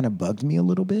always kind of bugged me a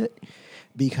little bit,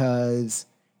 because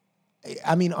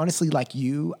I mean, honestly, like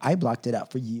you, I blocked it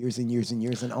out for years and years and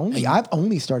years, and I've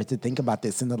only started to think about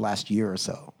this in the last year or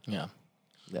so. Yeah.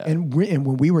 Yeah. And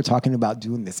when we were talking about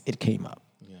doing this, it came up.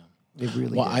 Yeah. It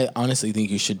really Well, did. I honestly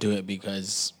think you should do it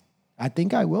because I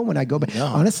think I will when I go back. No.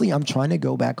 Honestly, I'm trying to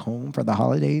go back home for the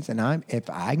holidays, and if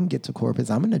I can get to Corpus,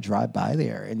 I'm going to drive by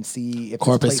there and see if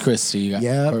Corpus this place, Christi. You got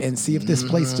yeah, and see if this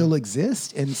place still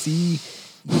exists, and see,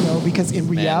 you know, because in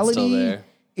reality, still there.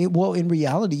 in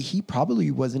reality, he probably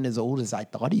wasn't as old as I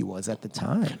thought he was at the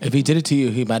time. If he did it to you,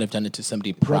 he might have done it to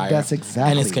somebody prior. that's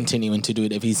exactly- And is continuing to do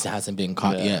it if he hasn't been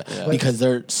caught Yeah, yet. yeah. Because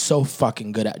they're so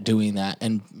fucking good at doing that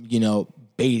and, you know,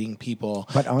 baiting people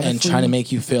But and honestly- trying to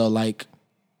make you feel like,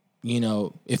 you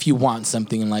know, if you want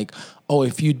something like, oh,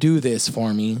 if you do this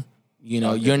for me, you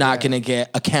know, you're not going to get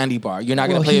a candy bar. You're not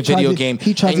going Well, to play he a video tried to- game.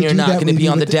 he tried And to you're do not that going to with be me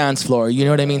on the with the- dance floor. You know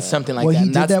what I mean? Something like Well, that. he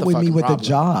And did that's that the with me fucking with the problem.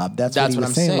 job. That's what he what was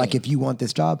I'm saying. saying. Like, if you want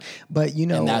this job, but you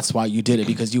know, And that's why you did it,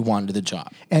 because you wanted the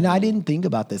job. and I didn't think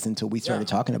about this until we started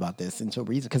talking about this until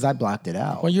reason, because I blocked it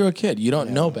out. Well, you're a kid. You don't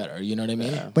know better. You know what I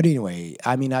mean? But anyway,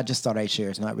 I mean, I just thought I'd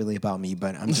share. It's not really about me,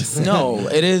 but I'm just saying, No,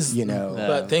 it is. You know.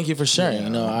 But thank you for sharing. You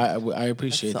know, I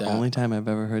appreciate It's the that. only time I've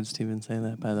ever heard Steven say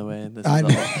that, by the way. This I is know.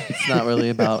 it's not really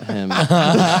about him.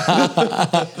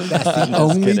 That's the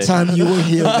only kidding. time you will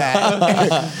hear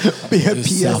that. Be a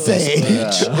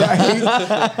PSA,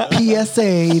 right?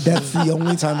 PSA. That's the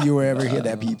only time you will ever hear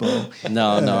that, people.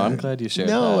 No, I'm glad you shared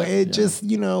No, that. it just,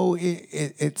 you know,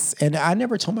 it's, and I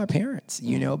never told my parents,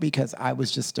 you know, because I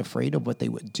was just afraid of what they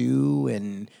would do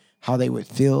and how they would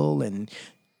feel. And,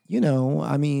 you know,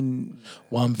 I mean,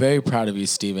 Well, I'm very proud of you,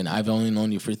 Steven. I've only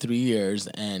known you for 3 years,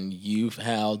 and you've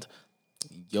held.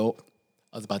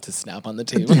 I was about to snap on the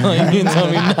table. You told me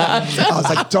not. I was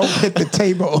like, don't hit the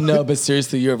table. No, but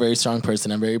seriously, you're a very strong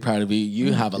person. I'm very proud of you.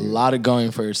 You have a lot of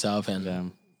going for yourself, and Yeah,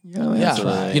 yeah, that's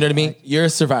right. you know what I mean. You're a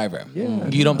survivor. Yeah.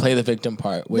 You don't play the victim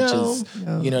part, which No, is,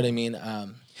 no. you know what I mean.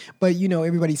 But you know,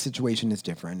 everybody's situation is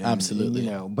different. And, Absolutely.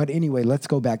 you know, but anyway, let's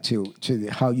go back to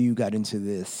how you got into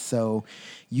this. So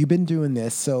you've been doing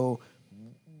this. So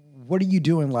what are you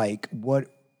doing? Like,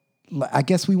 I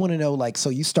guess we want to know, like, so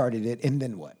you started it and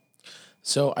then what?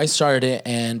 So I started it,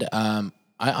 and I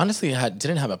honestly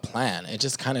didn't have a plan. It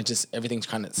just everything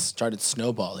kind of started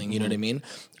snowballing. You know what I mean?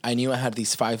 I knew I had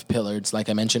these 5 pillars, like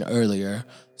I mentioned earlier.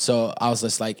 So I was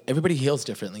just like, everybody heals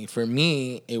differently. For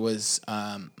me, it was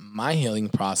my healing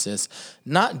process,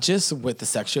 not just with the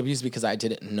sexual abuse, because I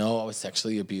didn't know I was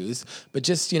sexually abused, but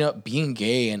just, you know, being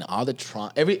gay and all the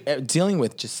trauma, dealing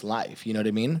with just life. You know what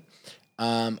I mean?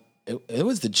 It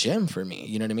was the gym for me.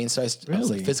 You know what I mean? So I was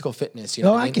Really? like physical fitness. You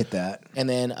know No, what I I mean? get that. And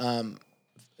then,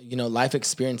 you know, life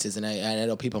experiences, and I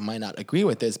know people might not agree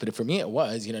with this, but for me it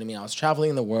was, you know what I mean? I was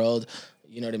traveling the world,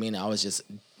 you know what I mean? I was just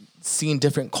seeing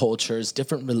different cultures,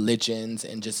 different religions,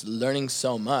 and just learning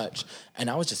so much. And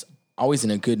I was just always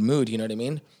in a good mood, you know what I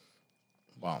mean?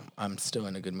 Well, I'm still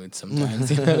in a good mood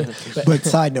sometimes. You know? But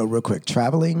side note, real quick,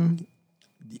 traveling,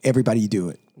 everybody do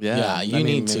it. Yeah, you I mean,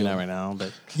 need maybe to. not right now,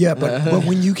 but Yeah, but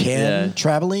when you can, Yeah.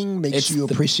 traveling makes It's you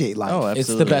the- appreciate life. Oh, It's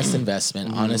the absolutely. best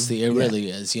investment. Honestly, it really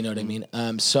is. You know what I mean?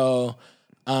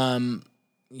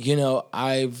 You know,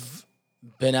 I've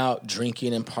been out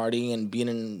drinking and partying and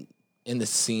being in the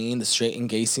scene, the straight and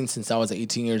gay scene, since I was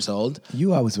 18 years old.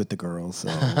 You always with the girls, so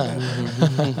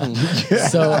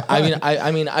So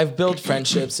I mean, I've built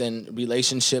friendships and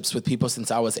relationships with people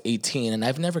since I was 18, and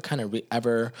I've never kind of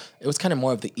ever. It was kind of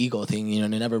more of the ego thing, you know.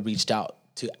 And I never reached out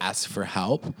to ask for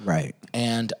help, right.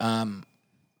 and I don't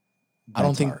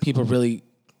That's think hard. people really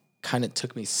kind of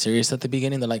took me serious at the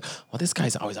beginning. They're like, "Well, this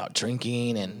guy's always out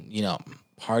drinking and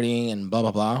partying and blah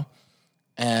blah blah,"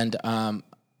 and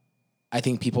I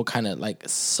think people kind of like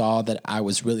saw that I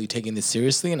was really taking this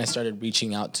seriously, and I started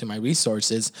reaching out to my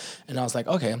resources, and I was like,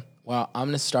 okay, well, I'm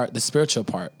gonna start the spiritual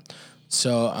part.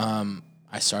 So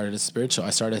I started a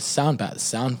sound bath.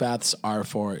 Sound baths are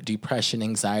for depression,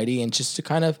 anxiety, and just to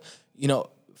kind of,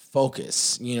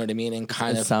 focus, you know what I mean? And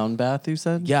kind a of, sound bath, you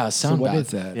said? yeah, a sound what bath.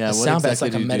 is that? Yeah, a what sound bath is exactly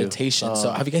like a do you do? meditation.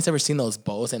 So have you guys ever seen those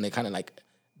bowls and they kind of like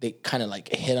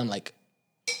hit them like,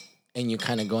 and you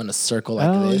kind of go in a circle like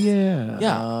Oh this? yeah.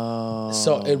 Yeah.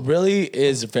 So it really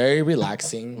is very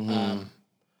relaxing.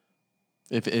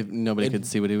 If nobody could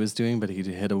see what he was doing, but he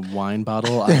hit a wine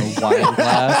bottle on a wine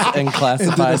glass and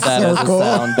classified that as a circle.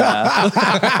 sound bath.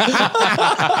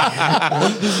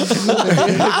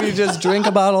 If you just drink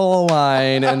a bottle of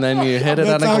wine and then you hit it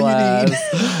That's on a all you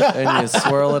glass and you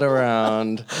swirl it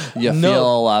around, you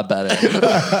feel a lot better.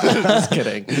 Just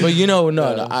kidding.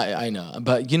 But I know.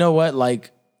 But you know what?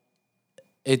 Like,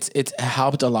 it's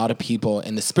helped a lot of people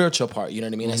in the spiritual part. You know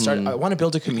what I mean? I want to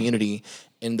build a community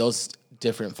in those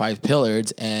different 5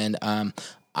 pillars, and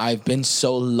I've been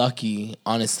so lucky,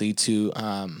 honestly, to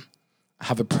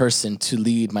have a person to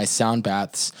lead my sound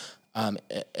baths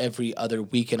every other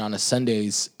weekend on a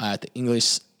Sundays at the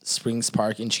English Springs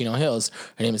Park in Chino Hills.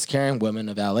 Her name is Karen, woman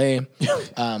of LA.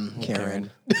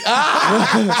 Karen.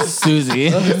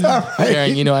 Susie.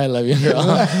 Karen, you know I love you, girl.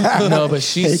 No, but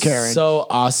she's Hey, Karen. so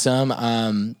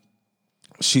awesome.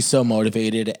 She's so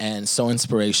motivated and so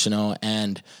inspirational.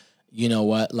 And you know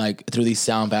what? Like, through these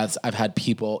sound baths, I've had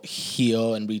people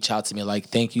heal and reach out to me like,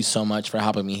 thank you so much for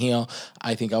helping me heal.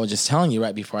 I think I was just telling you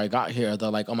right before I got here,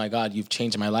 they're like, oh my God, you've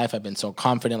changed my life. I've been so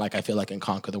confident. Like, I feel like I can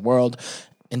conquer the world.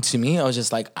 And to me, I was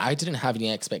just like, I didn't have any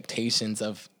expectations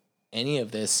of any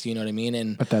of this, you know what I mean?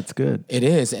 And But that's good. it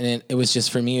is. And it was just,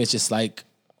 for me, it's just like,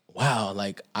 wow,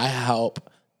 like, I help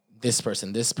this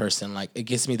person, like, it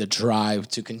gives me the drive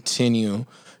to continue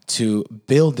to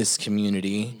build this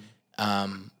community.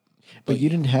 But you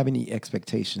didn't have any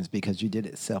expectations because you did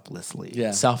it selflessly.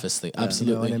 Yeah. Selflessly, You know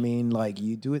absolutely. what I mean? Like,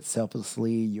 you do it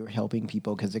selflessly. You're helping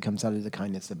people because it comes out of the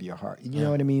kindness of your heart. You know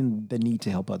what I mean? The need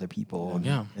to help other people. And,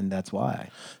 Yeah. and that's why.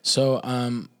 So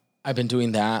I've been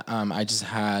doing that. I just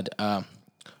had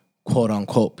quote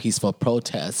unquote peaceful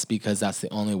protests because that's the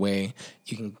only way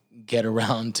you can get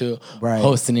around to Right.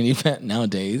 hosting an event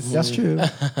nowadays. That's true.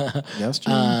 That's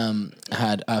true.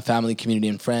 Had family, community,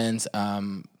 and friends,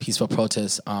 peaceful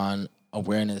protests on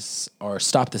awareness or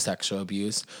stop the sexual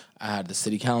abuse. I had the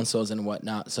city councils and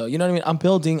whatnot. So, you know what I mean? I'm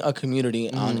building a community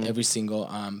on every single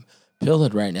pillar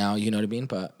right now, you know what I mean?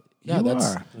 But yeah, You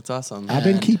that's are. That's awesome. I've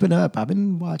been keeping up. I've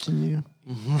been watching you.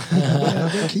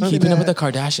 I've been keeping up with the that.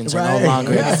 Kardashians are Right. no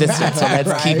longer in existence. So that's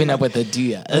Right. keeping up with the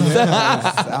Dia.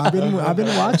 I've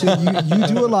been watching. You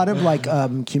do a lot of like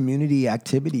community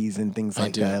activities and things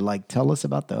like do. that. Like, tell us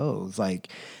about those. Like,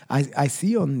 I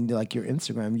see on like your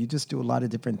Instagram, you just do a lot of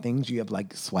different things. You have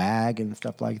like swag and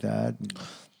stuff like that.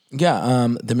 Yeah,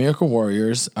 the Miracle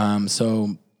Warriors.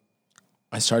 So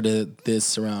I started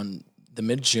this around the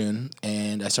mid-June,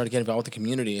 and I started getting involved with the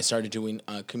community. I started doing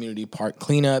community park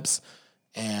cleanups,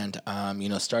 and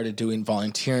started doing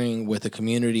volunteering with the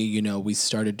community. You know, we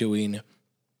started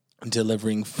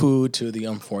delivering food to the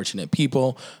unfortunate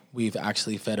people. We've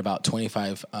actually fed about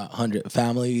 2,500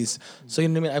 families. So, you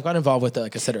know what I mean? I've got involved with it,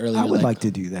 like I said earlier. I would like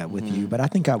to do that with you, but I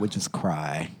think I would just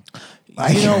cry.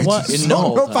 You know what? just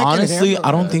don't know if I can Honestly, handle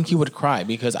I don't that. think you would cry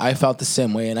because I felt the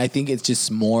same way. And I think it's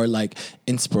just more like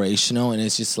inspirational and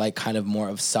it's just like kind of more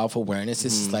of self-awareness.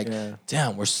 It's just like,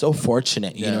 damn, we're so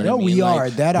fortunate. You know what No, I mean? we Like, are.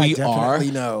 That I we definitely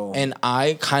are. know. And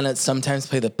I kind of sometimes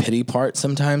play the pity part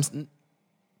sometimes.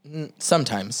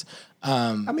 Sometimes.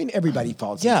 I mean, everybody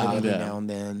falls Yeah. into it every Yeah. now and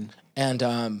then.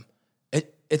 And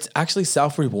it's actually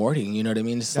self-rewarding, you know what I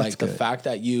mean? It's That's like the good. fact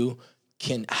that you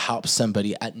can help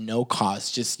somebody at no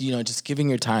cost, just giving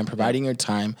your time, providing your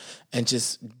time, and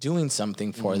just doing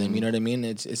something for them. You know what I mean?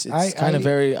 It's kind of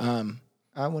very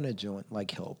I want to join, like,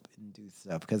 help and do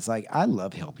stuff because like I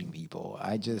love helping people.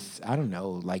 I don't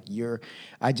know, like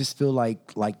I just feel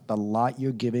like the lot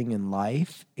you're giving in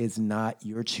life is not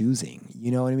your choosing.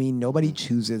 You know what I mean? Nobody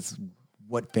chooses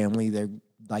what family they're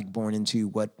like born into,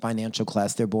 what financial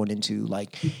class they're born into.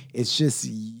 Like it's just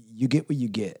you get what you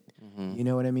get. You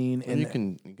know what I mean? And you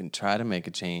can try to make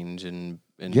a change in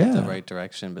Yeah. the right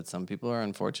direction, but some people are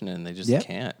unfortunate and they just Yep.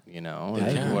 can't, you know,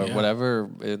 Yeah. whatever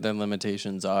their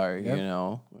limitations are, Yep. you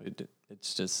know,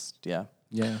 it's just, yeah.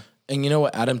 Yeah. And you know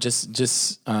what, Adam,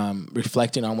 just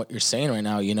reflecting on what you're saying right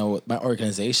now, you know, with my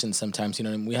organization, sometimes, you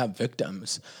know, we have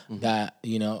victims that,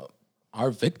 you know, are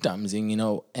victims and, you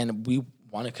know, and we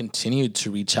want to continue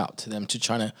to reach out to them to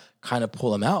try to kind of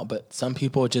pull them out. But some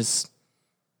people just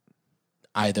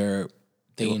either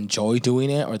they enjoy doing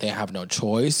it or they have no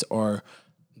choice or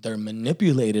they're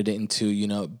manipulated into, you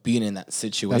know, being in that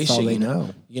situation. That's all they you know.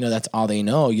 You know, that's all they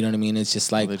know. You know what I mean? It's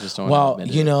just like, they just don't well,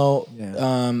 admit you it. know,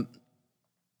 Yeah.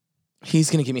 he's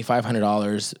going to give me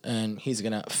 $500 and he's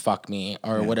going to fuck me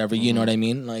or whatever. You know what I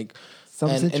mean? Like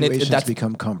Some and situations that's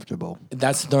become comfortable.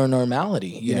 that's their normality.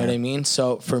 You know Yeah. what I mean?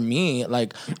 So for me,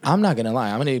 like, I'm not going to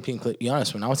lie. I'm going to be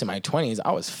honest. When I was in my 20s,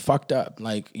 I was fucked up.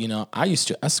 Like, you know, I used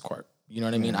to escort. You know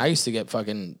what I mean? I used to get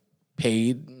fucking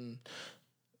paid.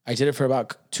 I did it for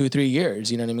about 2-3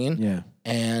 years. You know what I mean? Yeah.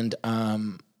 And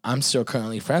I'm still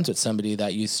currently friends with somebody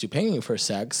that used to pay me for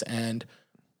sex. And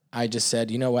I just said,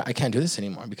 you know what? I can't do this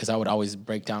anymore because I would always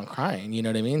break down crying. You know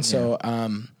what I mean? So,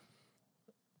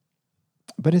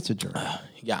 But it's a journey.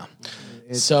 yeah.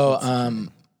 It's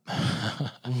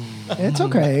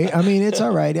okay. I mean, it's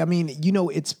all right. I mean, you know,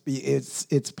 it's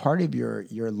part of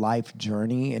your life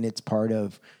journey, and it's part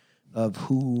of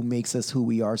who makes us who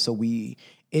we are. So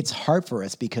it's hard for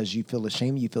us because you feel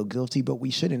ashamed, you feel guilty, but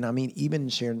we shouldn't. I mean, even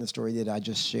sharing the story that I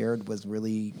just shared was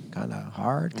really kind of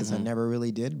hard because I never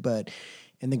really did. But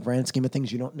in the grand scheme of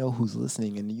things, you don't know who's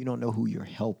listening and you don't know who you're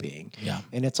helping. Yeah.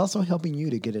 And it's also helping you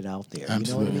to get it out there. You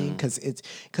know what I mean? Because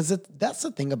that's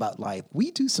the thing about life.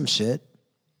 We do some shit,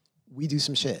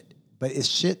 but it's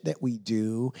shit that we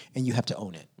do and you have to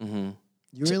own it.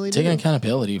 You really Taking do.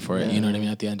 accountability for it. You know what I mean?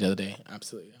 At the end of the day.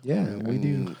 Absolutely. Yeah, we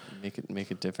do. Make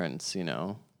a difference, you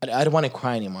know. I didn't want to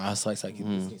cry anymore. I was like, this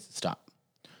needs to stop.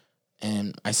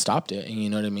 And I stopped it. And you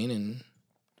know what I mean? And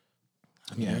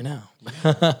I'm here now.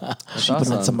 She put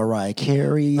on some Mariah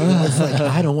Carey. And was like,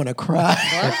 I don't want to cry.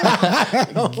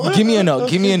 Give me a note.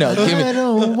 Give me a note. Give I me.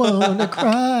 don't want to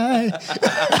cry.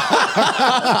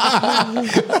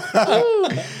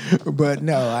 But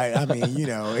no, I mean, you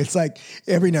know, it's like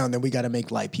every now and then we got to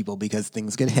make light people because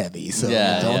things get heavy. So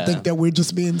Yeah, don't yeah. think that we're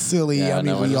just being silly. Yeah, I mean,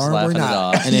 no, we're we just are, we're laughing it not.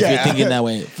 off. And if Yeah. you're thinking that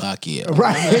way, fuck you.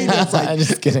 Right. It's like,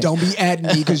 Just kidding. don't be at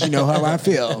me because you know how I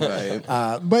feel. Right.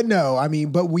 But no, I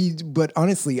mean, but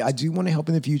honestly, I do want to help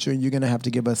in the future. And you're going to have to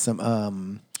give us some,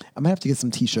 I'm going to have to get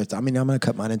some t-shirts. I mean, I'm going to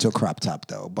cut mine into a crop top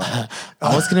though, but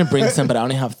I was gonna bring some, but I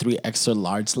only have 3 extra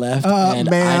large left, and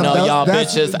man, I know y'all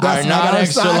that's bitches not are not our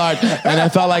extra side. large, and I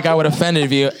felt like I would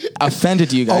offended you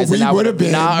guys, we and I would would've have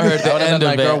been. not heard the I would've end been of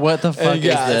like, it. girl, what the fuck is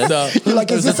this? So you're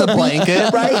like, is this a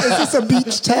blanket? Right? Is this a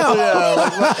beach towel?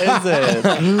 What is it?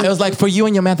 it was like for you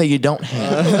and your man that you don't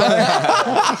have.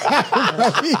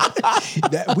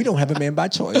 We don't have a man by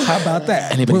choice. How about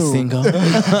that? Anybody Boom. single?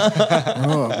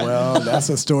 Oh, well, that's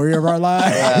a story of our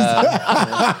lives.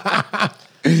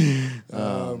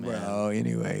 Well,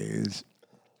 anyways.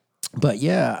 But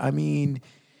yeah, I mean,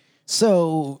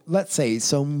 so let's say,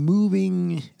 so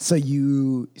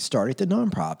you started the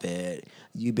nonprofit.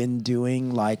 You've been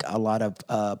doing like a lot of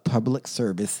public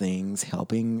service things,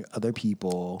 helping other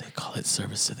people. They call it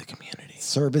service to the community.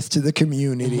 Service to the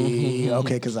community.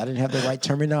 Okay, because I didn't have the right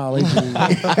terminology.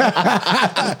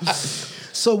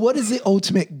 So what is the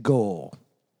ultimate goal?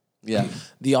 Yeah.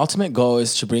 The ultimate goal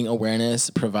is to bring awareness,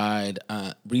 provide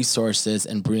resources,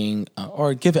 and bring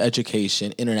or give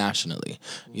education internationally.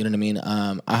 You know what I mean?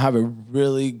 I have a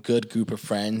really good group of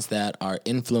friends that are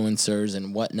influencers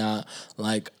and whatnot.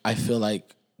 Like, I feel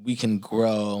like we can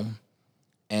grow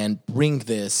and bring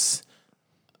this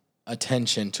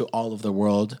attention to all of the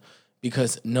world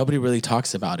because nobody really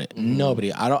talks about it.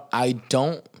 Nobody.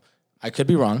 I could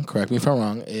be wrong. Correct me if I'm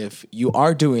wrong. If you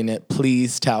are doing it,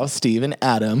 please tell Steve and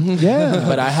Adam. Yeah.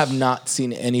 But I have not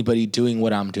seen anybody doing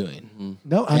what I'm doing.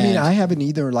 No, I mean, And- I haven't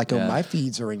either, like on Yeah. my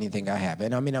feeds or anything. I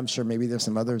haven't. I mean, I'm sure maybe there's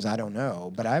some others I don't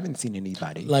know, but I haven't seen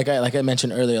anybody. Like I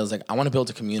mentioned earlier, I was like, I want to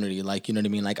build a community. Like, you know what I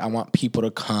mean? Like, I want people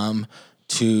to come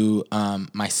to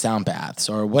my sound baths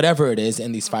or whatever it is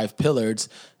in these 5 pillars.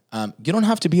 You don't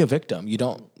have to be a victim. You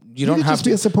don't can have just to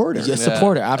be a supporter. Yeah, Yeah,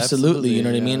 supporter. Absolutely. absolutely, You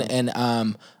know what I yeah. mean? And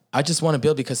I just want to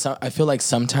build because I feel like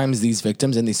sometimes these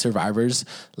victims and these survivors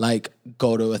like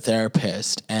go to a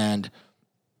therapist and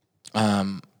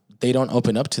they don't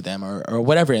open up to them or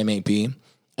whatever it may be.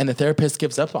 And the therapist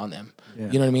gives up on them. Yeah.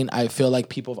 You know what I mean? I feel like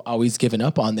people have always given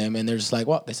up on them and they're just like,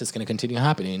 well, this is going to continue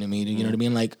happening. I mean, you know what I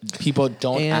mean? Like people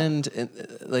don't. And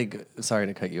like, sorry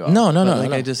to cut you off. No, but, no.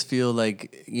 Like, I just feel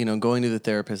like, going to the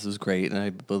therapist was great. And I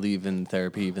believe in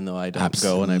therapy, even though I don't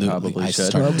go and I probably should.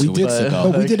 started we 2 did, weeks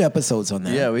ago. but we did episodes on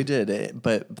that. Yeah, we did.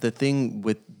 But the thing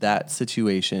with that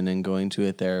situation and going to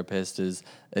a therapist is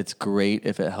it's great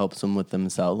if it helps them with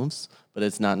themselves, but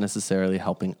it's not necessarily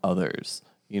helping others.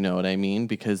 You know what I mean?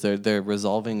 Because they're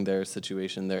resolving their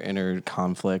situation, their inner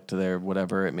conflict, their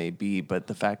whatever it may be. But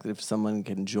the fact that if someone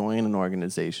can join an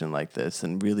organization like this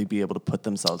and really be able to put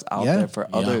themselves out there for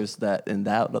others,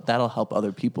 that'll help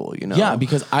other people. Yeah,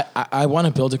 because I want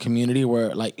to build a community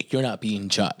where like you're not being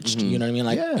judged. You know what I mean?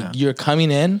 Like you're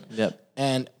coming in. Yep.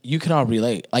 And you can all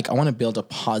relate. Like, I want to build a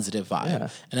positive vibe. Yeah.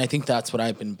 And I think that's what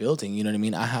I've been building. You know what I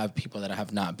mean? I have people that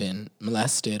have not been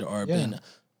molested or been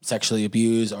sexually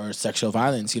abused or sexual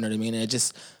violence. You know what I mean?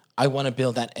 And I want to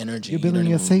build that energy. You're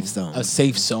building a safe zone. A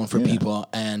safe zone for people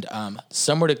and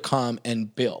somewhere to come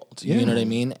and build. You know what I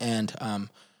mean? And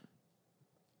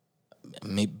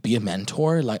maybe be a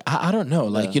mentor. Like, I don't know.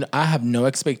 Like, I have no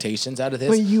expectations out of this.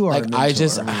 Well, you are a like, I mentor,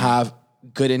 just I mean. have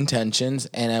good intentions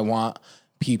and I want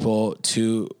people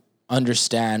to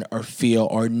understand or feel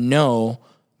or know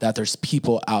that there's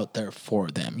people out there for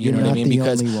them. You You're know what I not mean? the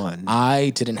Because only one.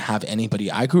 I didn't have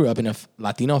anybody. I grew up in a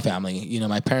Latino family. You know,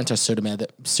 my parents are still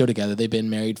together. They've been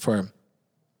married for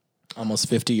almost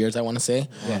 50 years, I want to say.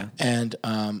 Yeah. And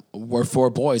we're 4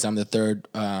 boys. I'm the third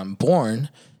born.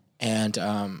 And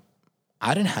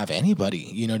I didn't have anybody.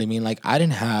 You know what I mean? Like, I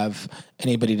didn't have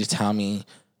anybody to tell me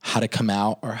how to come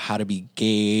out or how to be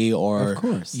gay or, Of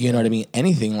course. you know what I mean?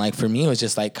 Anything. Like, for me, it was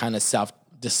just like kind of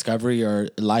self-discovery or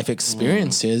life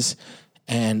experiences.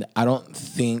 And I don't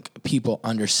think people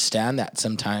understand that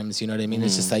sometimes, you know what I mean?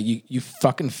 It's just like you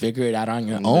fucking figure it out on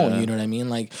your own, you know what I mean?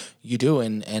 Like, you do.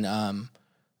 And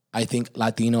I think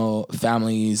Latino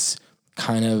families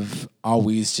kind of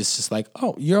always just like,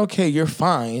 oh, you're okay, you're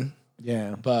fine.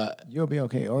 Yeah. But You'll be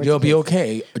okay. Or you'll be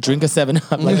okay. Drink a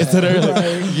 7-Up, like I said earlier.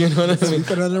 Right. You know what I mean? Sweep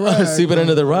it under the rug. Sweep it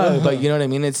under the rug. But you know what I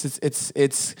mean?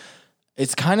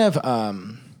 It's kind of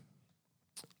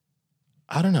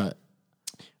I don't know.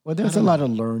 Well, there's a lot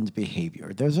of learned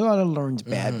behavior. There's a lot of learned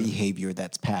bad behavior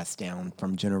that's passed down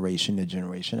from generation to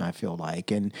generation, I feel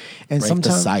like. And Break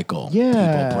sometimes the cycle.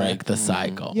 Yeah. People break the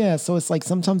cycle. Yeah, so it's like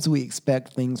sometimes we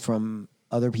expect things from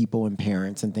other people and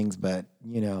parents and things, but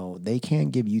they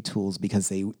can't give you tools because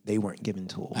they weren't given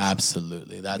tools.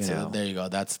 Absolutely. That's there you go.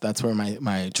 That's where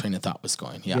my train of thought was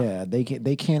going. Yeah. Yeah,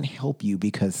 they can't help you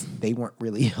because they weren't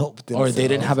really helped Or they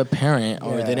didn't themselves. have a parent,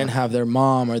 or they didn't have their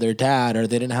mom or their dad, or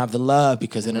they didn't have the love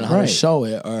because they didn't know how to Right. show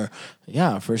it. Or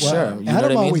for sure. You know Adam what I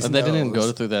mean? always And they didn't knows.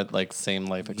 go through that like same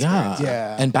life Yeah. experience.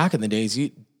 Yeah. And back in the days,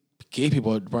 gay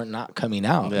people were not coming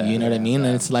out. Yeah, You know what I yeah, mean?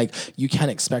 And it's like you can't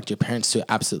expect your parents to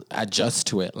absolutely adjust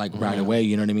to it like right away.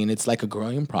 You know what I mean? It's like a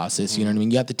growing process. You know what I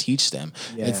mean? You have to teach them.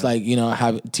 Yeah. It's like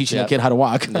teaching a Yep. kid how to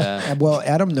walk. Yeah. Well,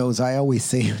 Adam knows I always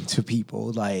say to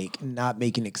people, like, not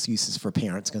making excuses for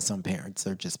parents because some parents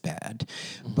are just bad.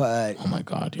 But Oh my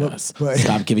God! Yes. but-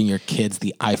 Stop giving your kids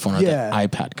the iPhone or Yeah. the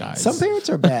iPad, guys. some parents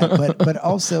are bad. But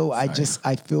also, I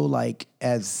feel like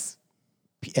as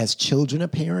children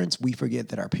of parents, we forget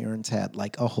that our parents had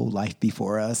like a whole life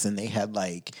before us, and they had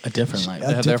like a different life.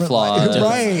 They had their different life. flaws.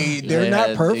 Right? They're They not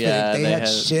had- perfect. yeah, they had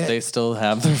shit. They still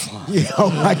have their flaws. Yeah, oh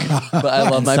my god. But I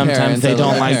love my Sometimes parents. they I love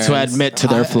don't my like to parents. admit to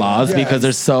their flaws yes. because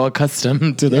they're so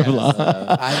accustomed to their flaws.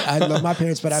 I love my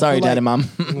parents, but I Sorry, feel Dad like, and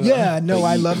Mom. Yeah, no,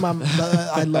 I love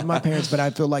my parents, but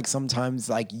I feel like sometimes,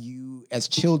 like, you as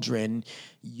children,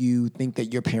 you think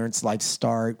that your parents' life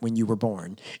start when you were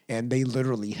born, and they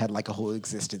literally had like a whole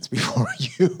existence before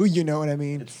you. You know what I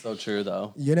mean? It's so true,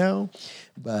 though.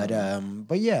 But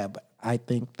yeah, but I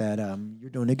think that you're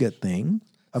doing a good thing,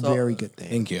 very good thing.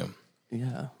 Thank you.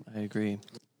 Yeah, I agree.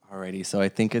 Alrighty, so I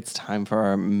think it's time for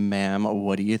our "Ma'am,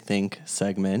 what do you think?"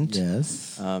 segment.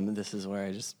 Yes. This is where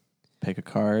I just pick a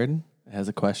card. It has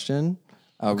a question.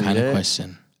 I'll read Kind it. of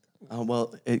question.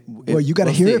 Well, You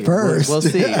gotta hear it first. We'll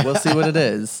see. We'll see what it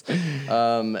is.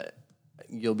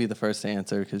 You'll be the first to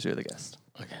answer because you're the guest.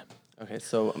 Okay. Okay,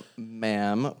 so,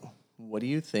 ma'am, what do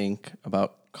you think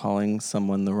about calling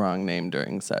someone the wrong name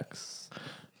during sex?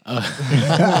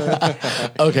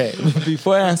 Okay,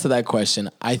 before I answer that question,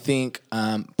 I think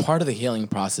part of the healing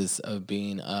process of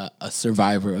being a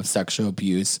survivor of sexual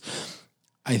abuse,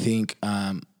 I think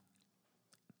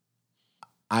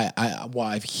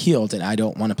I've healed and I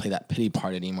don't want to play that pity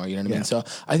part anymore. You know what I mean? So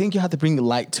I think you have to bring the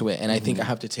light to it. And I think I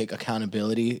have to take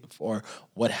accountability for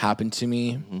what happened to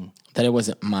me, that it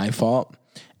wasn't my fault.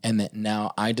 And that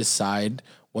now I decide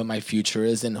what my future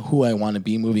is and who I want to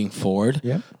be moving forward.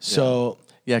 Yep. So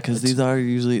Yeah, because these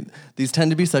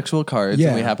tend to be sexual cards, Yeah.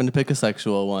 and we happen to pick a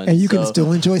sexual one. And you can so-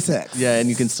 still enjoy sex. Yeah, and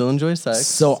you can still enjoy sex.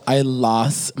 So I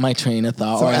lost my train of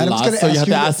thought, So or I Adam's gonna lost. So you ask have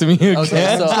you to the- ask me again.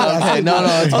 Okay, no,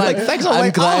 it's fine. sexual, I'm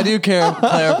like, glad you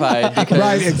clarified because,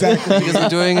 Right, exactly. because we're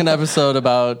doing an episode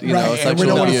about Right, and we sexual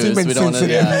don't wanna abuse. seem We don't want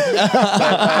to,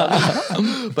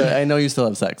 insensitive. but I know you still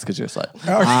have sex because you're a slut.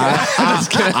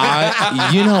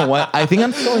 You know what? I think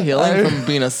I'm still healing from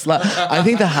being a slut. I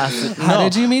think that has to. How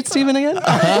did you meet Steven again?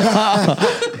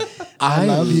 I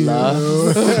love you.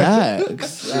 sex.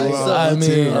 So, I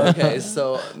mean, okay,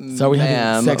 so we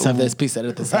ma'am, having sex after this piece.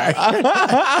 Edit this out.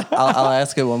 I'll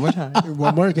ask it one more time.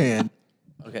 One more again.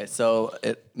 Okay, so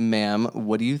ma'am,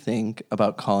 what do you think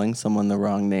about calling someone the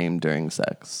wrong name during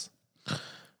sex?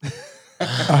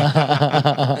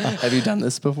 Have you done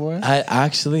this before? I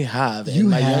actually have. You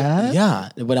have? Yeah.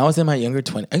 When I was in my younger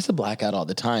 20s, I used to black out all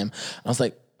the time. I was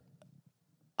like,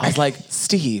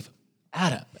 Steve,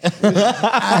 Adam.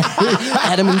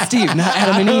 Adam and Steve, not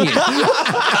Adam and Eve.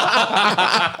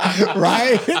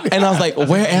 Right? And I was like,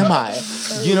 where am I?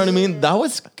 You know what I mean?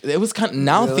 It was kind of,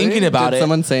 now thinking about Did it.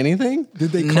 someone say anything?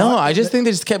 Did they call No, I just think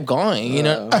they just kept going, you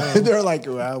know? They're like,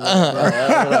 well,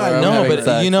 whatever. No, having but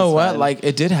sex, you know it's what? fine. Like,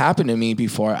 it did happen to me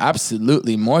before.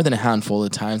 Absolutely. More than a handful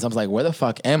of times. I was like, where the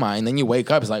fuck am I? And then you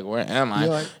wake up, it's like, where am I?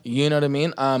 You're like- You know what I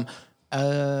mean?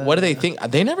 What do they think?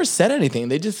 They never said anything.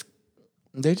 They just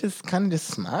kind of just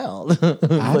smiled.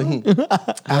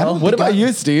 What about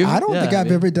you, Steve? I don't Yeah, think I I've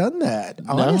mean- ever done that.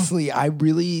 Honestly, I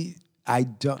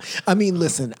don't. I mean,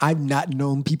 listen, I've not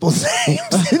known people's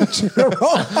names in general.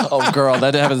 Oh, girl,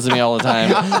 that happens to me all the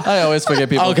time. I always forget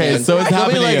people. Okay, names. so it's I'll be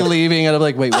happening like here. leaving, and I'm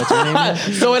like, wait, what's your name?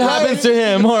 So it happens to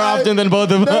him more often than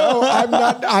both of us. No,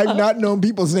 I've not known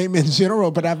people's name in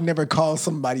general, but I've never called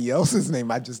somebody else's name.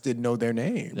 I just didn't know their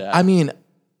name. Yeah. I mean,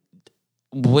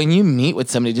 when you meet with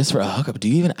somebody just for a hookup, do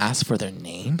you even ask for their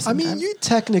names? I mean, you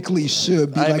technically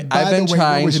should be like, I've been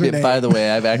trying to be. By the way,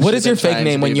 I've actually. What is your been fake trying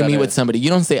name to when be you meet better. with somebody? You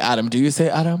don't say Adam. Do you say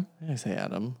Adam? I say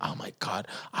Adam. Oh my God.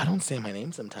 I don't say my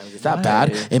name sometimes. Is that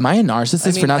bad? Am I a narcissist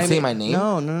I mean- for not I saying mean, my name?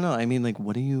 No. I mean, like,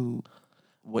 what do you?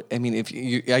 What I mean, if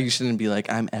you shouldn't be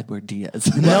like, I'm Edward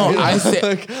Diaz. No, I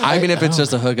say. I mean, if it's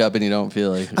just a hookup and you don't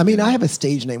feel like. I mean, I have a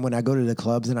stage name when I go to the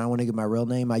clubs and I want to get my real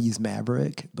name. I use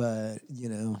Maverick, but you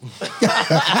know,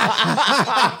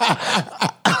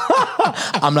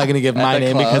 I'm not gonna give my the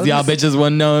name because clubs? y'all bitches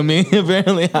wouldn't know me.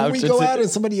 Apparently, when we go out and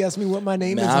somebody asks me what my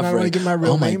name is and I want to get my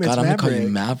real Oh my name, God, it's I'm gonna Maverick. call you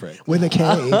Maverick. With a K.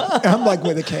 I'm like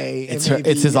with a K. It's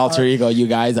his alter ego, you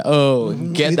guys. Oh,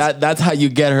 get that. That's how you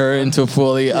get her into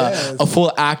fully Yes. a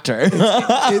full actor.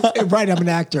 Right, I'm an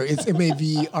actor. It's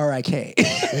Mavrik.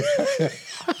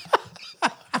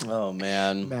 Oh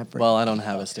man. Maverick. Well, I don't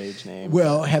have a stage name.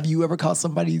 Well, have you ever called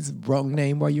somebody's wrong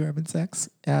name while you're having sex,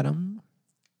 Adam?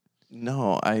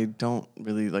 No, I don't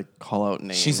really like call out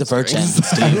names. She's a virgin, during sex.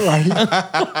 Steve.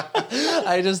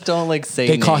 I just don't like say.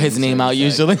 They call his names name during out sex.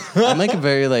 usually. I'm like a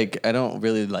very like I don't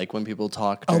really like when people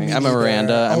talk. Oh, During, me I'm neither.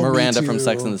 Miranda. I'm Oh, me Miranda from too.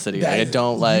 Sex and the City. That Like, I is-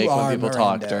 don't like you when are people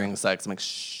Miranda. talk during sex. I'm like,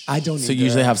 shh. I don't. So either.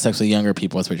 usually have sex with younger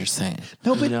people. Is what you're saying.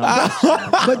 No, but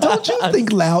but don't you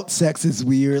think loud sex is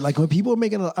weird? Like when people are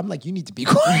making, I'm like, you need to be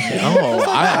quiet. No,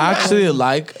 I actually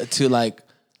like to like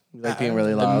being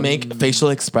really loud. make facial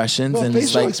expressions Well, and it's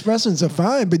facial like expressions are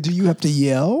fine, but do you have to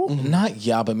yell? not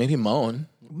yeah, but maybe moan.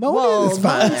 Moaning is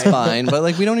fine. That's fine, but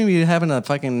like we don't even be having a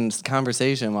fucking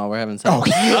conversation while we're having sex.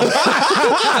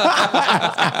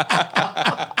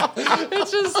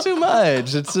 It's just too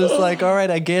much. It's just like, all right,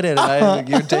 I get it.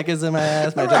 Your dick is in my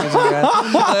ass. My dick is in your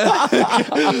ass.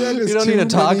 You don't need to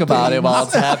talk about it while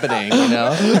it's happening. You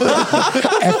know,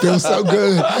 It feels so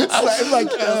good. It's like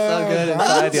so good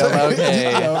inside you. I'm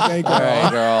okay. Okay, girl. All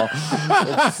right, girl.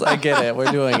 I get it.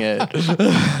 We're doing it.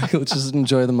 Let's just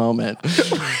enjoy the moment.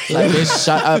 Like, bitch,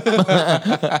 shut up.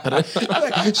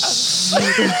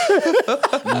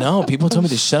 No, people told me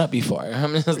to shut up before.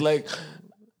 I'm just like,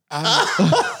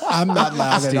 I'm not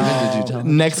loud at all. Did you tell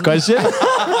me? next question.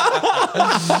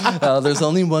 There's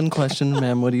only one question,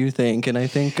 ma'am. What do you think? And I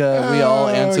think we all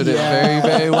answered it very,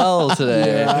 very well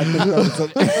today. Yeah, I think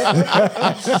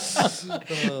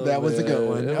that was a good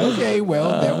one. Okay,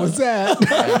 well, that was that.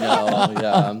 I know,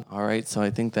 yeah. All right, so I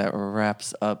think that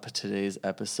wraps up today's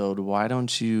episode. Why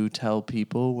don't you tell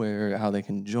people how they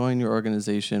can join your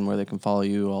organization, where they can follow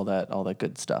you, all that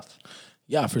good stuff.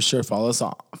 Yeah, for sure. Follow us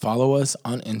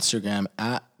on Instagram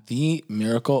at The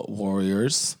Miracle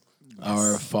Warriors.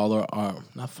 or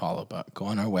but go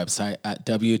on our website at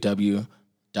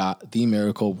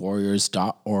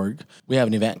www.themiraclewarriors.org. We have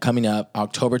an event coming up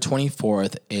October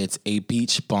 24th. It's a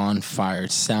beach bonfire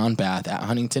sound bath at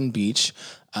Huntington Beach,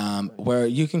 where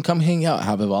you can come hang out,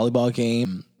 have a volleyball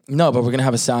game. No, but we're gonna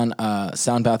have a sound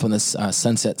bath when the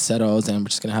sunset settles, and we're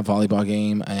just gonna have a volleyball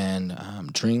game and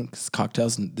drinks,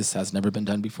 cocktails. And this has never been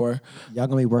done before. Y'all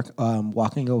gonna be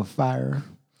walking over fire,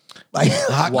 like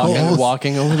hot Walking, coals.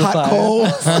 walking over the Hot fire.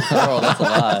 coals. Oh, that's a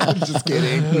lot. Just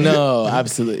kidding. No,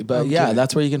 absolutely. But yeah,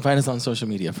 that's where you can find us on social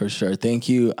media for sure. Thank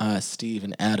you, Steve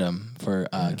and Adam, for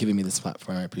giving me this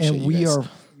platform. I appreciate And you guys.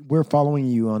 we're following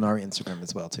you on our Instagram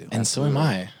as well too. And so am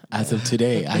I. As of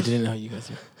today, I didn't know you guys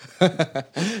were.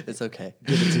 It's okay.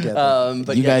 Get it together.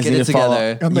 But You yeah, guys get need it to follow.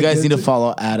 together. I'm You like, guys get need it to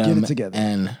follow Adam together.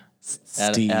 and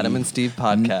Steve. Adam and Steve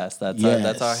podcast. That's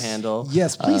Yes. our handle.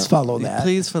 Yes, please follow that.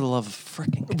 Please, for the love of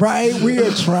freaking God. Right, we are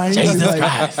trying to Jesus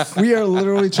like, we are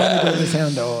literally trying to grow this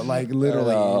handle, like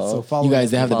literally. So follow You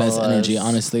guys, they have the best Follow energy. us.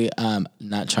 Honestly,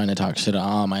 not trying to talk shit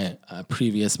on my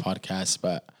previous podcast,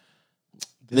 but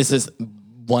this is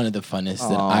one of the funnest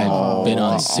that I've been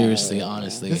on. Seriously,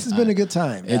 honestly, This has been a good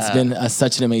time. It's been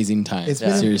such an amazing time. It's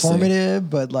been seriously. informative,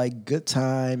 but like good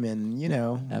time, and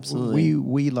Absolutely.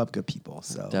 we love good people.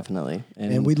 So Definitely.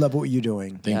 and we love what you're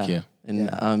doing. Thank you.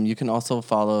 And you can also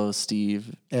follow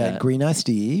Steve Green Eye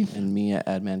Steve, and me at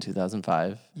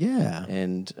Adman2005. yeah.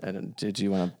 And did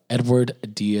you want to? Edward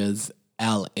Diaz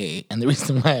LA, and the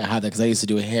reason why I have that because I used to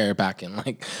do hair back in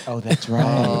like Oh, that's right.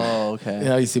 Oh, okay.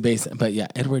 I used to base, but yeah,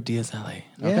 Edward Diaz LA.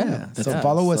 Yeah. So Yeah,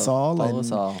 follow us so all. follow and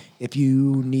us all. If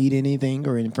you need anything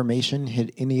or information,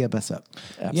 hit any of us up.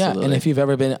 Absolutely. Yeah, and if you've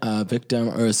ever been a victim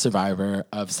or a survivor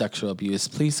of sexual abuse,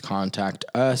 please contact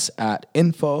us at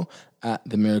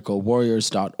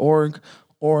info@themiraclewarriors.org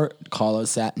or call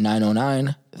us at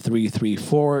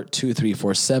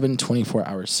 909-334-2347,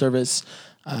 24-hour service.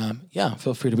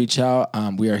 Feel free to reach out.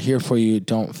 We are here for you.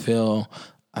 Don't feel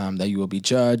that you will be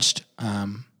judged.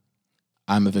 I'm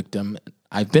a victim.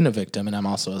 I've been a victim, and I'm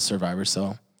also a survivor.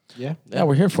 So, Yeah. yeah,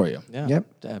 we're here for you. Yeah. Yep.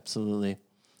 Absolutely.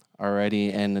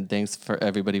 Alrighty, and thanks for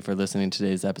everybody for listening to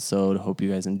today's episode. Hope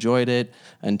you guys enjoyed it.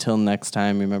 Until next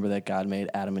time, remember that God made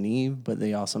Adam and Eve, but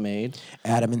they also made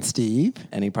Adam and Steve,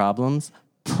 any problems?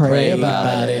 pray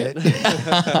about it.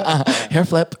 Hair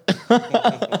flip.